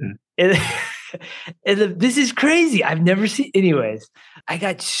genres. Yeah. And this is crazy. I've never seen. Anyways, I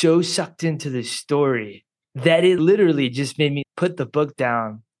got so sucked into the story that it literally just made me put the book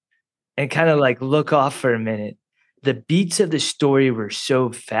down and kind of look off for a minute. The beats of the story were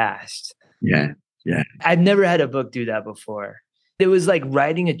so fast. Yeah. Yeah. I've never had a book do that before. It was like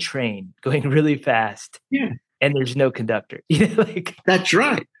riding a train going really fast. Yeah. And there's no conductor. That's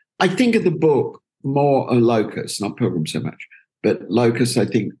right. I think of the book more a Locust, not Pilgrim so much, but Locust, I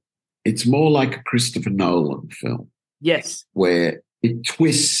think it's more like a Christopher Nolan film. Yes. Where it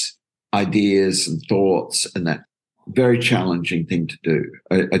twists ideas and thoughts, and that very challenging thing to do.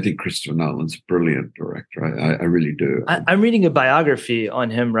 I think Christopher Nolan's a brilliant director. I really do. I'm reading a biography on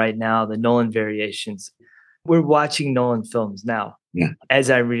him right now, the Nolan Variations. We're watching Nolan films now. Yeah. As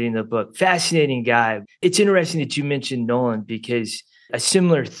I'm reading the book. Fascinating guy. It's interesting that you mentioned Nolan, because a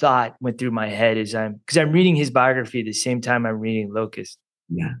similar thought went through my head because I'm reading his biography at the same time I'm reading Locust.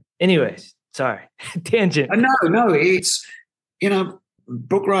 Yeah. Anyways, sorry. Tangent. No, it's,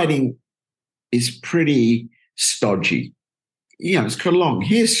 book writing is pretty stodgy. It's got a long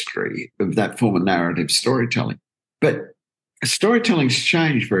history of that form of narrative storytelling. But storytelling's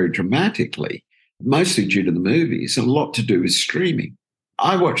changed very dramatically, mostly due to the movies, and a lot to do with streaming.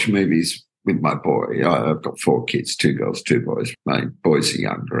 I watch movies with my boy. I've got 4 kids, 2 girls, 2 boys. My boys are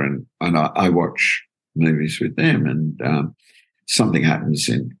younger, and I watch movies with them. And something happens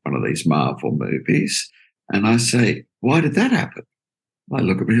in one of these Marvel movies, and I say, "Why did that happen?" I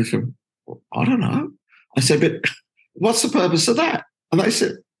look at me and say, "Well, I don't know." I say, "But what's the purpose of that?" And they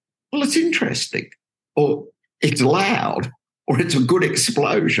said, "Well, it's interesting, or it's loud, or it's a good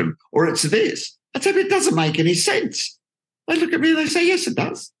explosion, or it's this." I said, "It doesn't make any sense." They look at me and they say, "Yes, it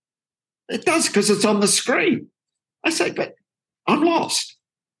does. It does, because it's on the screen." I say, "But I'm lost."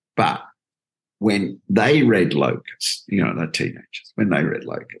 But when they read Locust, they're teenagers, when they read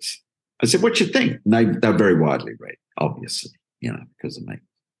Locust, I said, "What you think?" And they're very widely read, obviously, because of me.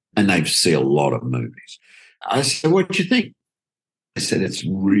 And they see a lot of movies. I said, "What do you think?" They said, "It's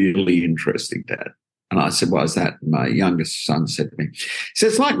really interesting, Dad." And I said, "Why is that?" And my youngest son said to me, he said,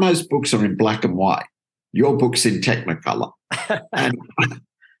 "It's like most books are in black and white. Your book's in Technicolor." And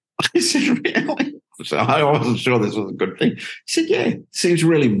I said, "Really?" So I wasn't sure this was a good thing. He said, "Yeah, it seems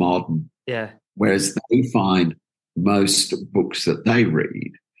really modern." Yeah. Whereas they find most books that they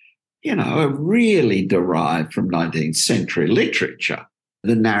read, are really derived from 19th century literature.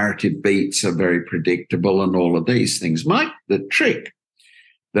 The narrative beats are very predictable and all of these things. The trick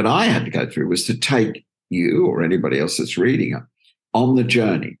that I had to go through was to take you or anybody else that's reading it on the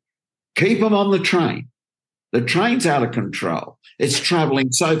journey. Keep them on the train. The train's out of control. It's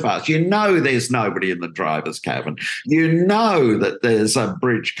traveling so fast. There's nobody in the driver's cabin. That there's a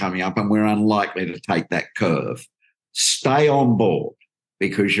bridge coming up and we're unlikely to take that curve. Stay on board,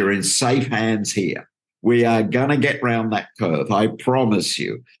 because you're in safe hands here. We are going to get round that curve. I promise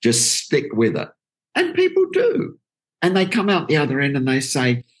you. Just stick with it. And people do. And they come out the other end and they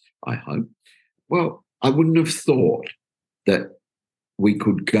say, "I hope." Well, I wouldn't have thought that we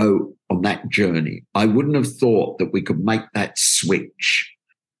could go on that journey. I wouldn't have thought that we could make that switch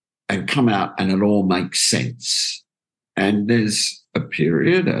and come out and it all makes sense. And there's a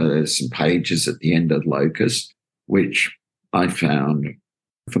period. There's some pages at the end of Locust, which I found,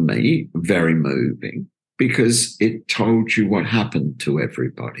 for me, very moving because it told you what happened to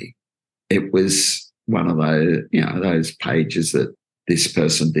everybody. It was one of those, those pages that this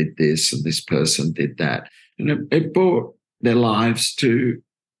person did this and this person did that. And it brought their lives to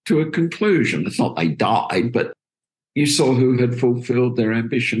a conclusion. It's not they died, but you saw who had fulfilled their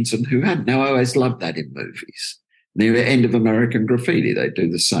ambitions and who hadn't. Now, I always loved that in movies. Near the end of American Graffiti, they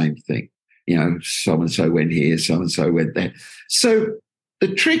do the same thing. So-and-so went here, so-and-so went there. So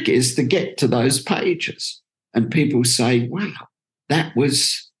the trick is to get to those pages and people say, wow, that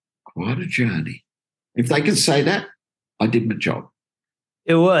was quite a journey. If they can say that, I did my job.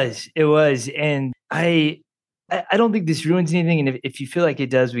 It was. And I don't think this ruins anything. And if you feel like it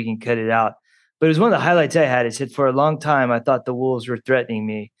does, we can cut it out. But it was one of the highlights I had. It said, for a long time, I thought the wolves were threatening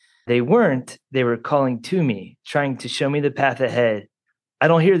me. They weren't. They were calling to me, trying to show me the path ahead. I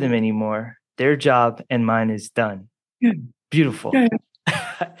don't hear them anymore. Their job and mine is done. Yeah. Beautiful. Yeah.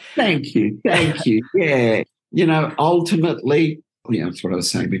 Thank you. Yeah. Ultimately, that's what I was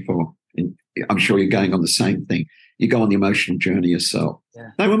saying before. And I'm sure you're going on the same thing. You go on the emotional journey yourself.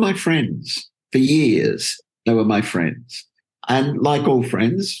 Yeah. They were my friends for years. They were my friends. And like all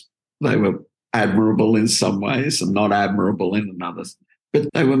friends, they were admirable in some ways and not admirable in others. But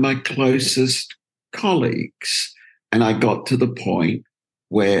they were my closest colleagues. And I got to the point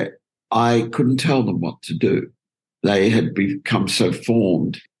where I couldn't tell them what to do. They had become so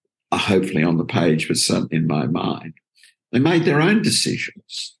formed, hopefully on the page, but certainly in my mind. They made their own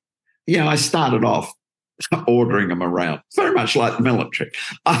decisions. I started off ordering them around, very much like the military.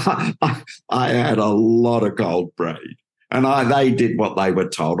 I had a lot of gold braid. And they did what they were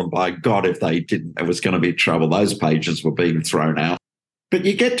told. And by God, if they didn't, there was going to be trouble. Those pages were being thrown out. But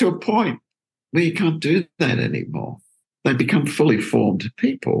you get to a point where you can't do that anymore. They become fully formed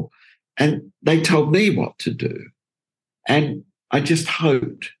people. And they told me what to do. And I just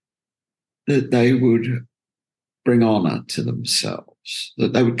hoped that they would bring honor to themselves,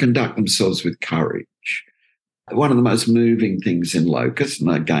 that they would conduct themselves with courage. One of the most moving things in Locust,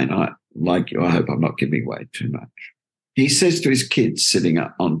 and again, I hope I'm not giving away too much. He says to his kids sitting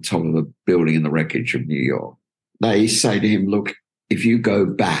up on top of the building in the wreckage of New York, they say to him, look, if you go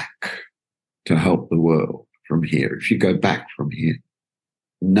back to help the world from here, if you go back from here,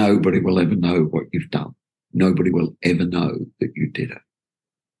 nobody will ever know what you've done. Nobody will ever know that you did it.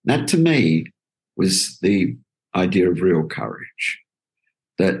 That to me was the idea of real courage,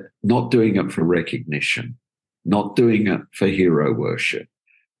 that not doing it for recognition, not doing it for hero worship,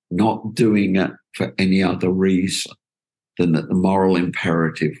 not doing it for any other reason than that the moral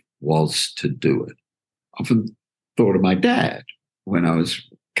imperative was to do it. I often thought of my dad when I was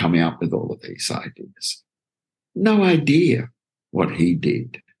coming up with all of these ideas. No idea what he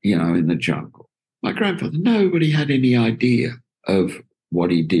did, in the jungle. My grandfather, nobody had any idea of what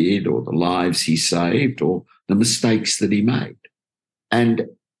he did or the lives he saved or the mistakes that he made. And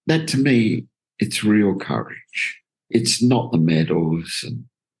that to me, it's real courage. It's not the medals and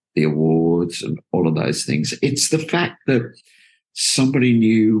the awards and all of those things. It's the fact that somebody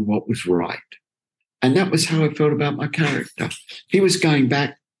knew what was right. And that was how I felt about my character. He was going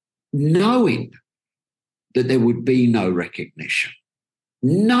back knowing that there would be no recognition,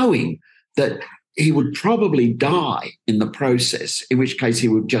 knowing that he would probably die in the process, in which case he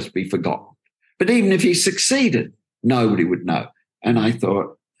would just be forgotten. But even if he succeeded, nobody would know. And I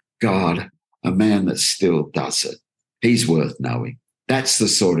thought, God, a man that still does it, he's worth knowing. That's the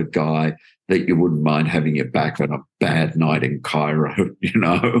sort of guy that you wouldn't mind having your back on a bad night in Cairo,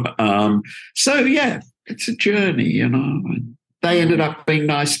 So, yeah, it's a journey, And they ended up being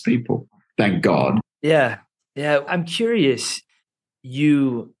nice people, thank God. Yeah. I'm curious.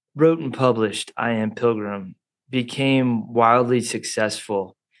 You wrote and published I Am Pilgrim, became wildly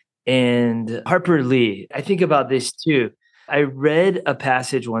successful. And Harper Lee, I think about this too. I read a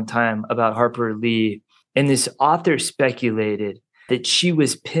passage one time about Harper Lee, and this author speculated that she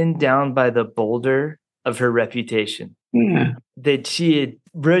was pinned down by the boulder of her reputation. Yeah. That she had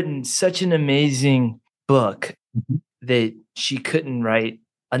written such an amazing book that she couldn't write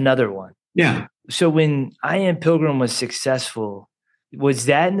another one. Yeah. So when I Am Pilgrim was successful, was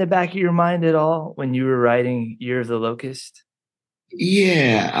that in the back of your mind at all when you were writing Year of the Locust?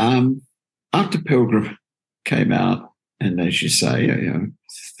 Yeah. After Pilgrim came out, and as you say,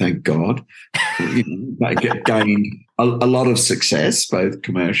 thank God, they gained a lot of success, both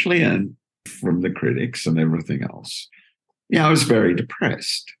commercially and from the critics and everything else. I was very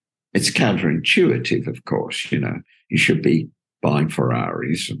depressed. It's counterintuitive, of course. You should be buying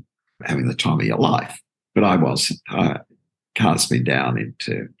Ferraris and having the time of your life. But I wasn't. cast me down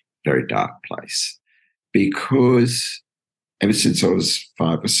into a very dark place because ever since I was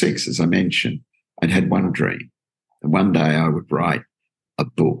 5 or 6, as I mentioned, I'd had one dream. And one day I would write a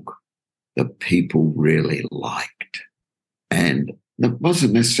book that people really liked. And that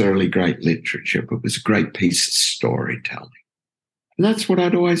wasn't necessarily great literature, but it was a great piece of storytelling. And that's what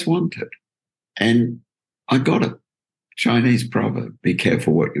I'd always wanted. And I got it. Chinese proverb, be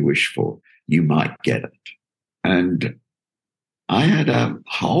careful what you wish for, you might get it. And I had a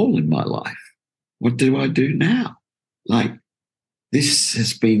hole in my life. What do I do now? Like, this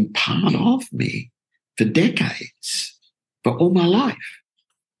has been part of me for decades, for all my life.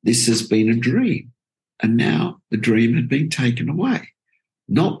 This has been a dream. And now the dream had been taken away,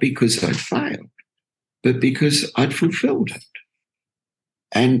 not because I'd failed, but because I'd fulfilled it.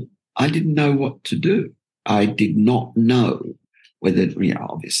 And I didn't know what to do. I did not know whether,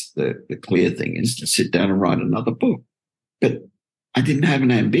 obviously the clear thing is to sit down and write another book. But I didn't have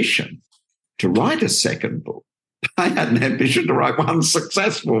an ambition to write a second book. I had an ambition to write one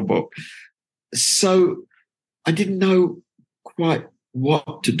successful book. So I didn't know quite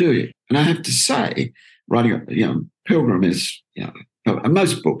what to do. And I have to say, writing, Pilgrim is,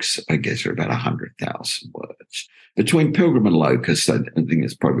 most books, I guess, are about 100,000 words. Between Pilgrim and Locust, I think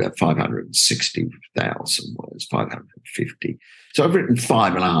it's probably about 560,000 words, 550. So I've written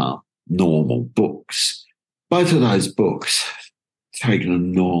 5.5 normal books. Both of those books take an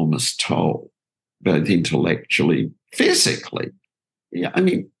enormous toll, both intellectually, physically. Yeah, I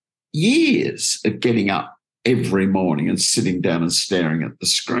mean, years of getting up every morning and sitting down and staring at the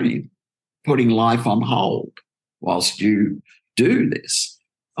screen, putting life on hold whilst you do this.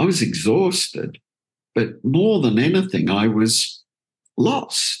 I was exhausted, but more than anything, I was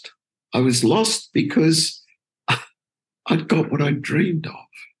lost. I was lost because I'd got what I dreamed of.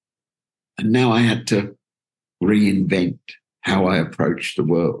 And now I had to reinvent how I approached the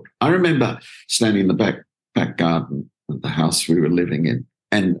world. I remember standing in the back garden of the house we were living in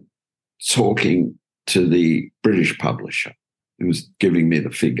and talking to the British publisher who was giving me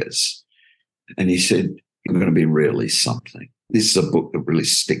the figures. And he said, "You're going to be really something. This is a book that really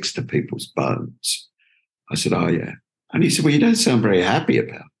sticks to people's bones." I said, "Oh, yeah." And he said, "Well, you don't sound very happy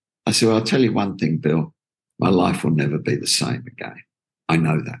about it." I said, "Well, I'll tell you one thing, Bill. My life will never be the same again. I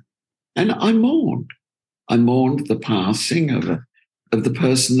know that." And I mourned. I mourned the passing of the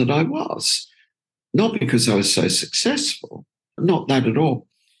person that I was. Not because I was so successful, not that at all,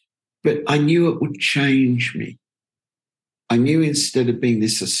 but I knew it would change me. I knew instead of being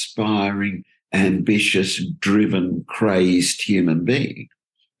this aspiring, ambitious, driven, crazed human being,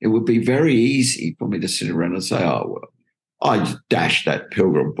 it would be very easy for me to sit around and say, "Oh, well, I dashed that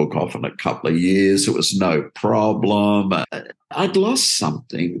Pilgrim book off in a couple of years. It was no problem." I'd lost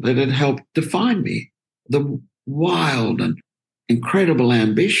something that had helped define me, the wild and incredible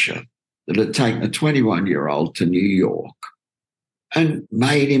ambition that had taken a 21-year-old to New York and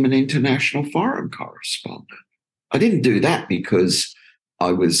made him an international foreign correspondent. I didn't do that because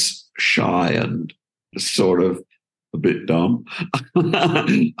I was shy and sort of a bit dumb.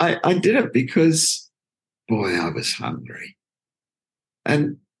 I did it because, boy, I was hungry.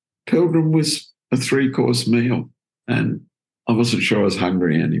 And Pilgrim was a 3-course meal, and I wasn't sure I was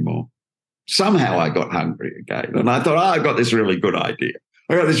hungry anymore. Somehow I got hungry again, and I thought, I got this really good idea.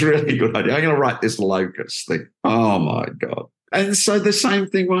 I'm going to write this Locust thing. Oh, my God. And so the same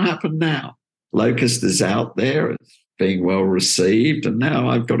thing will happen now. Locust is out there. It's being well received. And now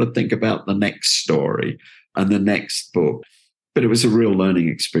I've got to think about the next story and the next book. But it was a real learning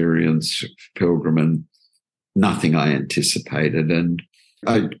experience, Pilgrim, and nothing I anticipated. And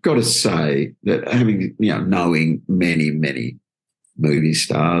I've got to say that having, knowing many, many movie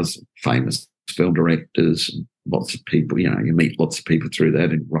stars, famous film directors, and lots of people, you meet lots of people through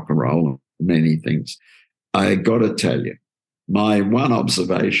that in rock and roll and many things. I got to tell you, my one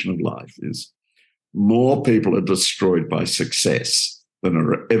observation of life is more people are destroyed by success than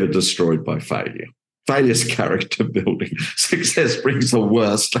are ever destroyed by failure. Failure's character building. Success brings the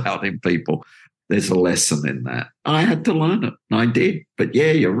worst out in people. There's a lesson in that. I had to learn it, and I did. But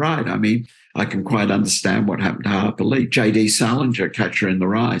yeah, you're right. I mean, I can quite understand what happened to Harper Lee. J.D. Salinger, Catcher in the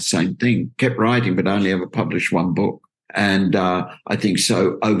Rye, same thing. Kept writing, but only ever published one book. And I think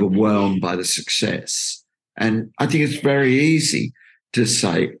so overwhelmed by the success. And I think it's very easy to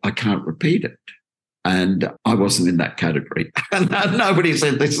say, I can't repeat it. And I wasn't in that category. Nobody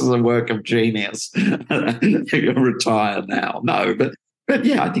said this is a work of genius. You retire now. No, but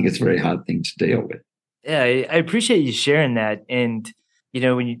yeah, I think it's a very hard thing to deal with. Yeah, I appreciate you sharing that. And,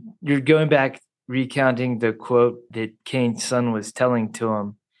 when you're going back, recounting the quote that Kane's son was telling to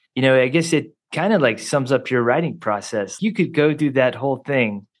him, I guess it kind of like sums up your writing process. You could go through that whole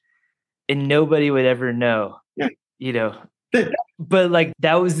thing and nobody would ever know, Yeah. you know. But like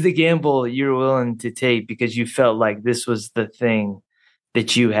that was the gamble you were willing to take because you felt like this was the thing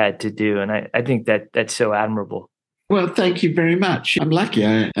that you had to do. And I think that's so admirable. Well, thank you very much. I'm lucky.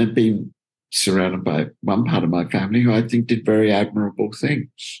 I've been surrounded by one part of my family who I think did very admirable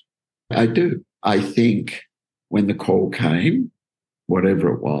things. I do. I think when the call came,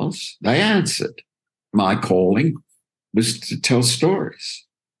 whatever it was, they answered. My calling was to tell stories.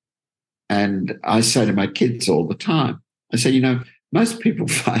 And I say to my kids all the time, I say, most people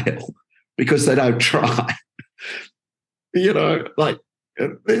fail because they don't try. Like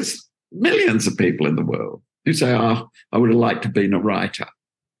there's millions of people in the world who say, oh, I would have liked to have been a writer.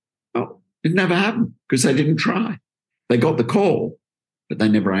 Well, it never happened because they didn't try. They got the call, but they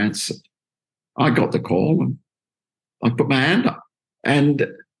never answered. I got the call and I put my hand up. And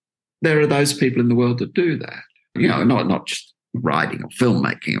there are those people in the world that do that. Not just writing or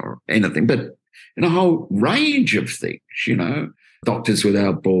filmmaking or anything, but in a whole range of things, Doctors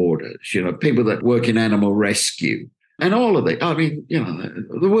Without Borders, people that work in animal rescue and all of it. I mean,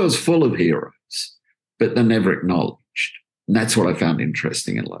 the world's full of heroes, but they're never acknowledged. And that's what I found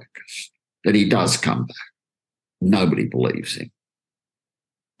interesting in Locust, that he does come back. Nobody believes him,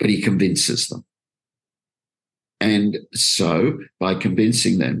 but he convinces them. And so by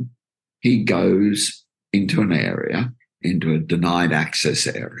convincing them, he goes into an area, into a denied access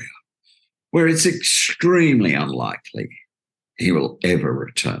area, where it's extremely unlikely he will ever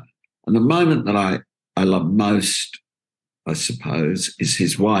return. And the moment that I love most, I suppose, is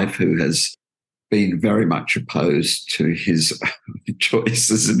his wife, who has been very much opposed to his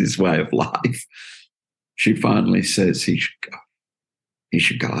choices and his way of life. She finally says he should go. He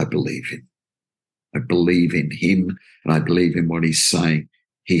should go. I believe him. I believe in him, and I believe in what he's saying.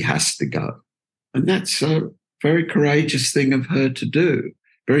 He has to go. And that's a very courageous thing of her to do,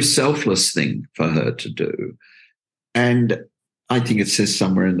 very selfless thing for her to do. And I think it says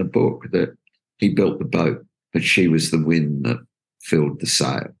somewhere in the book that he built the boat, but she was the wind that filled the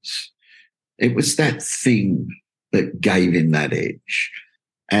sails. It was that thing that gave him that edge.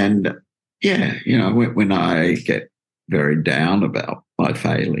 And yeah, when I get very down about my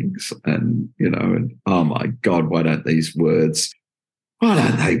failings and oh my God, why don't they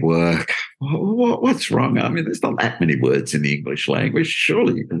work? What's wrong? I mean, there's not that many words in the English language.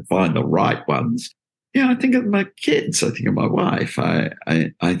 Surely you can find the right ones. I think of my kids. I think of my wife. I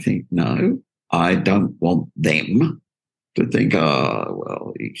think, no, I don't want them to think, oh,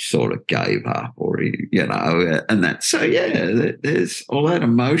 well, he sort of gave up or and that. So, yeah, there's all that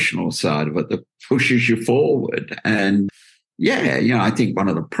emotional side of it that pushes you forward. And, yeah, I think one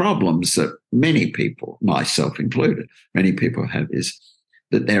of the problems that many people, myself included, many people have is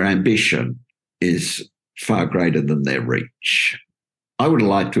that their ambition is far greater than their reach. I would have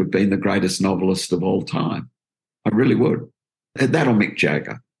liked to have been the greatest novelist of all time. I really would. That or Mick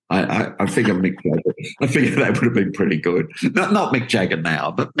Jagger. I figure Mick Jagger. I figure that would have been pretty good. Not Mick Jagger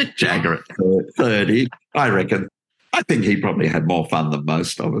now, but Mick Jagger at 30. I reckon. I think he probably had more fun than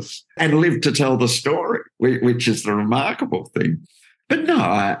most of us and lived to tell the story, which is the remarkable thing. But no,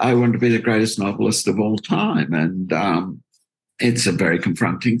 I want to be the greatest novelist of all time, and it's a very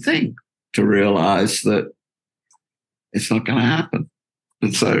confronting thing to realise that it's not going to happen.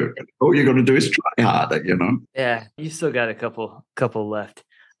 And so all you're going to do is try harder, Yeah, you still got a couple left.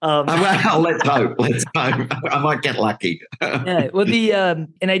 Well, let's hope. I might get lucky. Yeah. Well,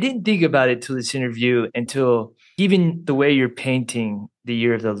 and I didn't think about it till this interview until even the way you're painting the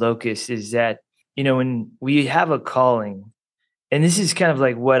Year of the Locust is that, when we have a calling, and this is kind of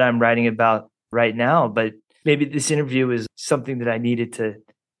like what I'm writing about right now, but maybe this interview is something that I needed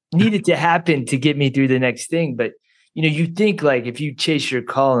to happen to get me through the next thing. But, you think like if you chase your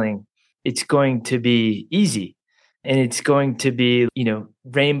calling, it's going to be easy. And it's going to be,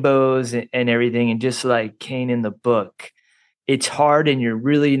 rainbows and everything. And just like Cain in the book, it's hard and you're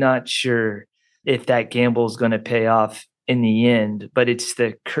really not sure if that gamble is going to pay off in the end. But it's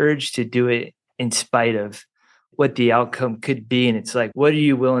the courage to do it in spite of what the outcome could be. And it's like, what are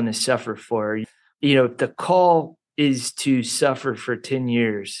you willing to suffer for? If the call is to suffer for 10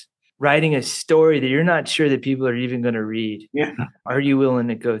 years, writing a story that you're not sure that people are even going to read, are you willing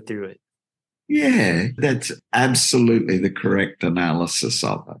to go through it? Yeah, that's absolutely the correct analysis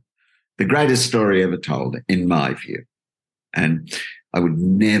of it. The greatest story ever told, in my view. And I would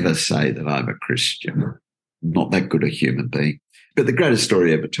never say that I'm a Christian. I'm not that good a human being. But the greatest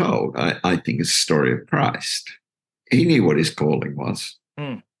story ever told, I think, is the story of Christ. He knew what his calling was.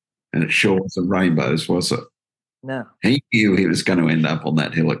 And it sure wasn't rainbows, was it? No. He knew he was going to end up on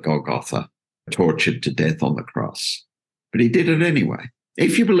that hill at Golgotha. tortured to death on the cross. But he did it anyway.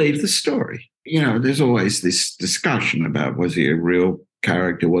 If you believe the story, there's always this discussion about, was he a real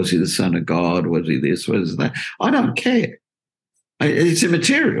character? Was he the son of God? Was he this? Was that? I don't care. It's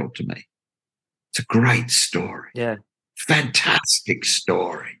immaterial to me. It's a great story. Yeah. Fantastic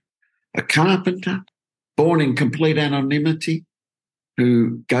story. A carpenter born in complete anonymity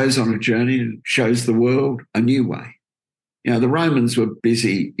who goes on a journey and shows the world a new way. The Romans were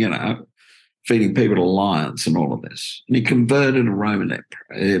busy, feeding people to lions and all of this. And he converted a Roman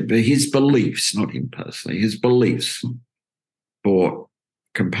emperor. His beliefs, not him personally, his beliefs brought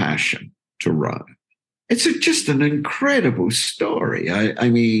compassion to Rome. It's just an incredible story. I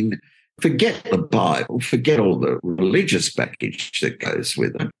mean, forget the Bible, forget all the religious baggage that goes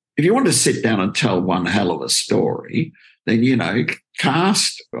with it. If you want to sit down and tell one hell of a story, then,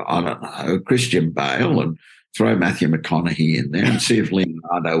 cast, I don't know, Christian Bale and throw Matthew McConaughey in there and see if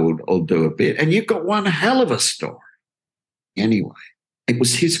Leonardo will do a bit. And you've got one hell of a story. Anyway, it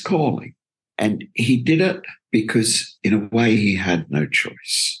was his calling. And he did it because, in a way, he had no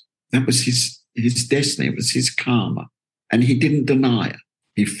choice. That was his destiny. It was his karma. And he didn't deny it.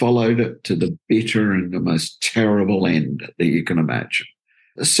 He followed it to the bitter and the most terrible end that you can imagine.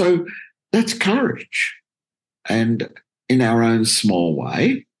 So that's courage. And in our own small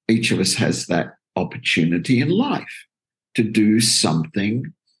way, each of us has that opportunity in life to do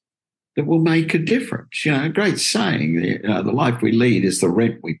something that will make a difference. A great saying, the life we lead is the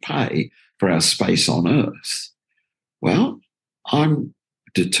rent we pay for our space on earth. Well, I'm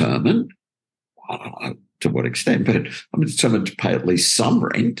determined, I don't know to what extent, but I'm determined to pay at least some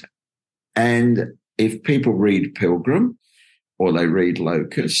rent. And if people read Pilgrim or they read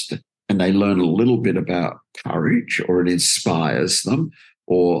Locust and they learn a little bit about courage, or it inspires them,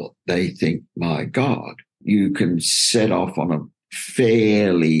 or they think, my God, you can set off on a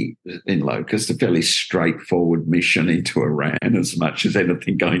fairly straightforward mission into Iran, as much as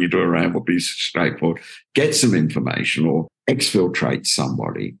anything going into Iran will be straightforward. Get some information or exfiltrate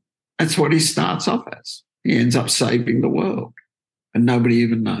somebody. That's what he starts off as. He ends up saving the world and nobody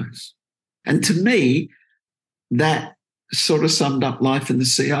even knows. And to me, that sort of summed up life in the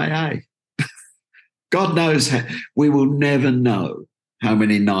CIA. God knows we will never know how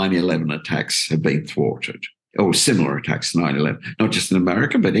many 9/11 attacks have been thwarted, or similar attacks to 9/11, not just in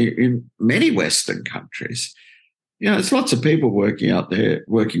America, but in many Western countries. There's lots of people working out there,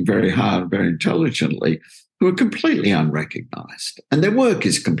 working very hard, very intelligently, who are completely unrecognized. And their work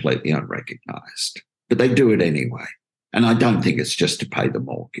is completely unrecognized, but they do it anyway. And I don't think it's just to pay the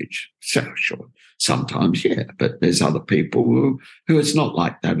mortgage. So sure, sometimes, yeah, but there's other people who it's not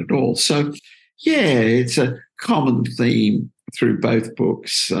like that at all. So, yeah, it's a common theme through both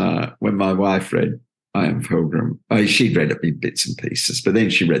books. When my wife read I Am Pilgrim, she'd read it in bits and pieces, but then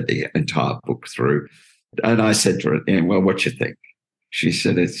she read the entire book through. And I said to her, well, what you think? She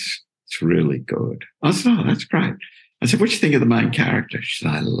said, it's really good. I said, oh, that's great. I said, what do you think of the main character? She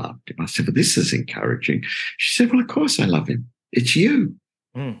said, I loved him. I said, well, this is encouraging. She said, well, of course I love him. It's you.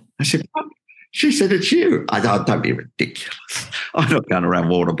 I said, what? She said, it's you. I thought, don't be ridiculous. I'm not going around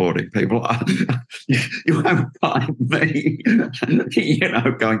waterboarding people. You won't find me,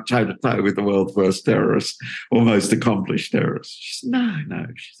 going toe-to-toe with the world's worst terrorist or most accomplished terrorist. She said, no.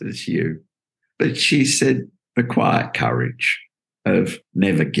 She said, it's you. But she said, the quiet courage of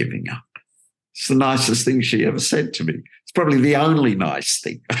never giving up. It's the nicest thing she ever said to me. It's probably the only nice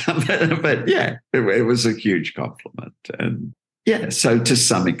thing. but yeah, it was a huge compliment. And yeah, so to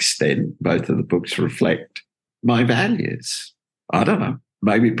some extent, both of the books reflect my values. I don't know.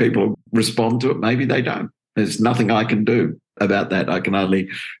 Maybe people respond to it. Maybe they don't. There's nothing I can do about that. I can only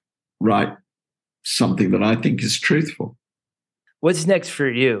write something that I think is truthful. What's next for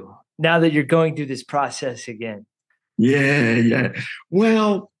you now that you're going through this process again? Yeah.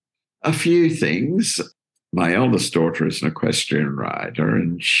 Well, a few things. My eldest daughter is an equestrian rider,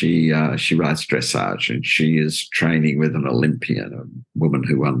 and she rides dressage, and she is training with an Olympian, a woman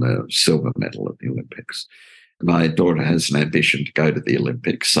who won the silver medal at the Olympics. My daughter has an ambition to go to the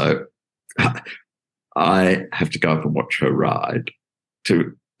Olympics, so I have to go up and watch her ride.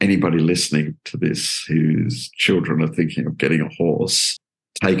 To anybody listening to this whose children are thinking of getting a horse,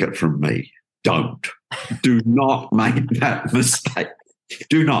 take it from me. Do not make that mistake.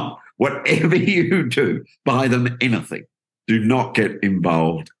 Do not. Whatever you do, buy them anything. Do not get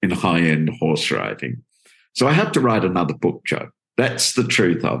involved in high-end horse riding. So I have to write another book, Joe. That's the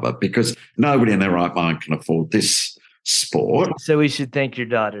truth of it, because nobody in their right mind can afford this sport. So we should thank your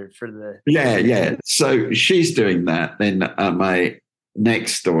daughter for the... Yeah. So she's doing that. Then my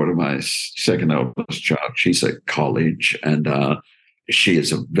next daughter, my second eldest child, she's at college, and she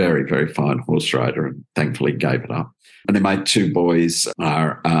is a very, very fine horse rider and thankfully gave it up. And then my two boys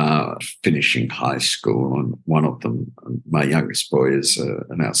are finishing high school, and one of them, my youngest boy, is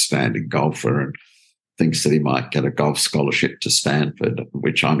an outstanding golfer and thinks that he might get a golf scholarship to Stanford,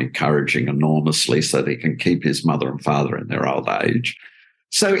 which I'm encouraging enormously so that he can keep his mother and father in their old age.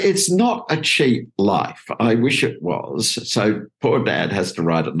 So it's not a cheap life. I wish it was. So poor dad has to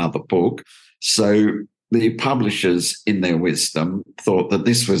write another book. So the publishers, in their wisdom, thought that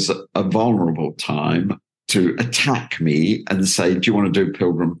this was a vulnerable time to attack me and say, do you want to do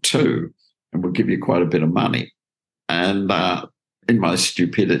Pilgrim 2? And we'll give you quite a bit of money. And in my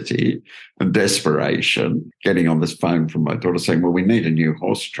stupidity and desperation, getting on this phone from my daughter saying, well, we need a new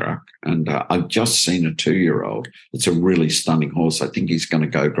horse truck. And I've just seen a 2-year-old. It's a really stunning horse. I think he's going to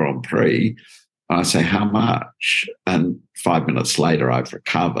go Grand Prix. I say, how much? And 5 minutes later, I've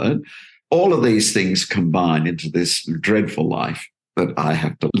recovered. All of these things combine into this dreadful life that I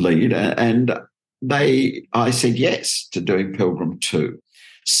have to lead. And I said yes to doing Pilgrim 2.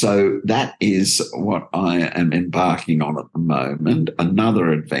 So that is what I am embarking on at the moment, another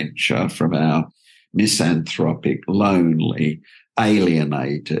adventure from our misanthropic, lonely,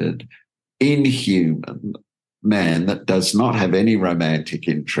 alienated, inhuman man that does not have any romantic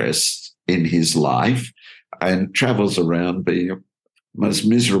interest in his life and travels around being a most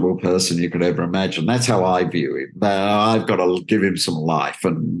miserable person you could ever imagine. That's how I view him. I've got to give him some life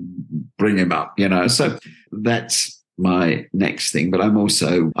and bring him up, So that's my next thing. But I'm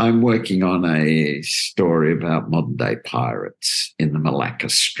working on a story about modern day pirates in the Malacca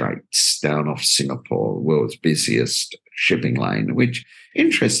Straits down off Singapore, world's busiest shipping lane, which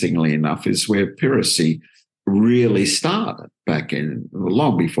interestingly enough is where piracy really started back in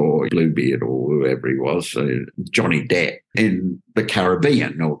long before Bluebeard or whoever he was, Johnny Depp in the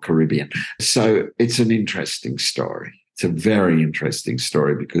Caribbean. So it's an interesting story. It's a very interesting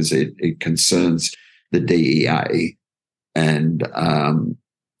story because it concerns the DEA and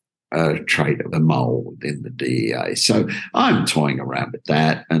trade of the mole within the DEA. So I'm toying around with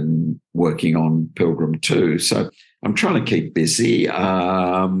that and working on Pilgrim 2. So I'm trying to keep busy.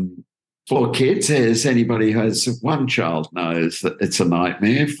 4 kids, as anybody who has one child knows that it's a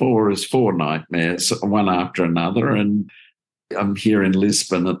nightmare. 4 is 4 nightmares, one after another. And I'm here in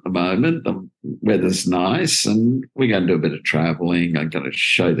Lisbon at the moment. The weather's nice and we're going to do a bit of traveling. I'm going to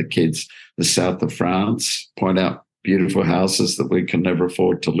show the kids the south of France, point out beautiful houses that we can never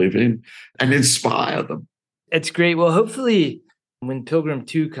afford to live in, and inspire them. It's great. Well, hopefully when Pilgrim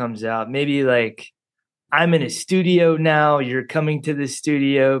 2 comes out, maybe I'm in a studio now, you're coming to the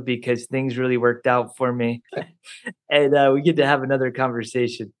studio because things really worked out for me. And we get to have another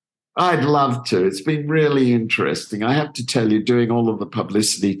conversation. I'd love to. It's been really interesting. I have to tell you, doing all of the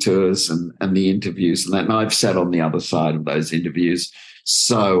publicity tours and the interviews and that, and I've sat on the other side of those interviews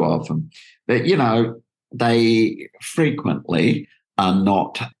so often that, they frequently are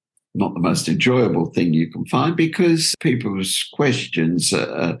not the most enjoyable thing you can find because people's questions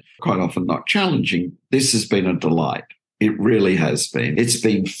are quite often not challenging. This has been a delight. It really has been. It's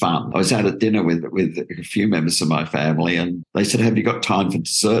been fun. I was out at dinner with a few members of my family and they said, have you got time for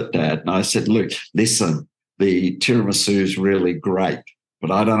dessert, Dad? And I said, look, listen, the tiramisu is really great,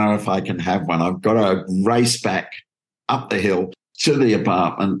 but I don't know if I can have one. I've got to race back up the hill to the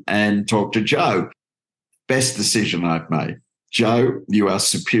apartment and talk to Joe. Best decision I've made. Joe, you are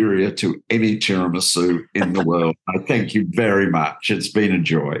superior to any tiramisu in the world. I thank you very much. It's been a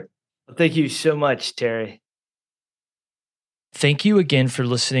joy. Thank you so much, Terry. Thank you again for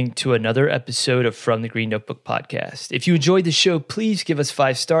listening to another episode of From the Green Notebook podcast. If you enjoyed the show, please give us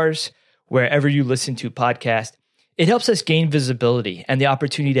 5 stars wherever you listen to podcasts. It helps us gain visibility and the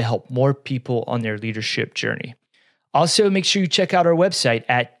opportunity to help more people on their leadership journey. Also, make sure you check out our website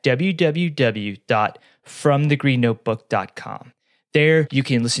at www.fromthegreennotebook.com. There, you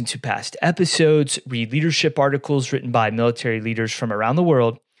can listen to past episodes, read leadership articles written by military leaders from around the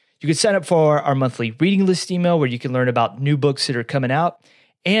world. You can sign up for our monthly reading list email where you can learn about new books that are coming out,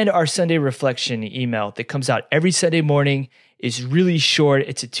 and our Sunday reflection email that comes out every Sunday morning. Is really short.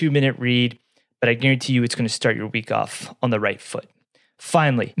 It's a 2-minute read, but I guarantee you it's going to start your week off on the right foot.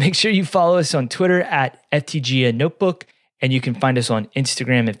 Finally, make sure you follow us on Twitter at FTGN Notebook, and you can find us on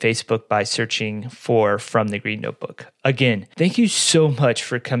Instagram and Facebook by searching for From the Green Notebook. Again, thank you so much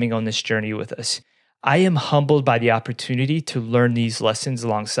for coming on this journey with us. I am humbled by the opportunity to learn these lessons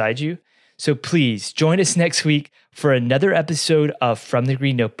alongside you. So please join us next week for another episode of From the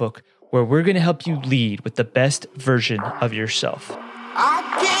Green Notebook, where we're going to help you lead with the best version of yourself. I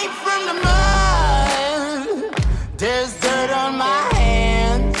came from the mud. There's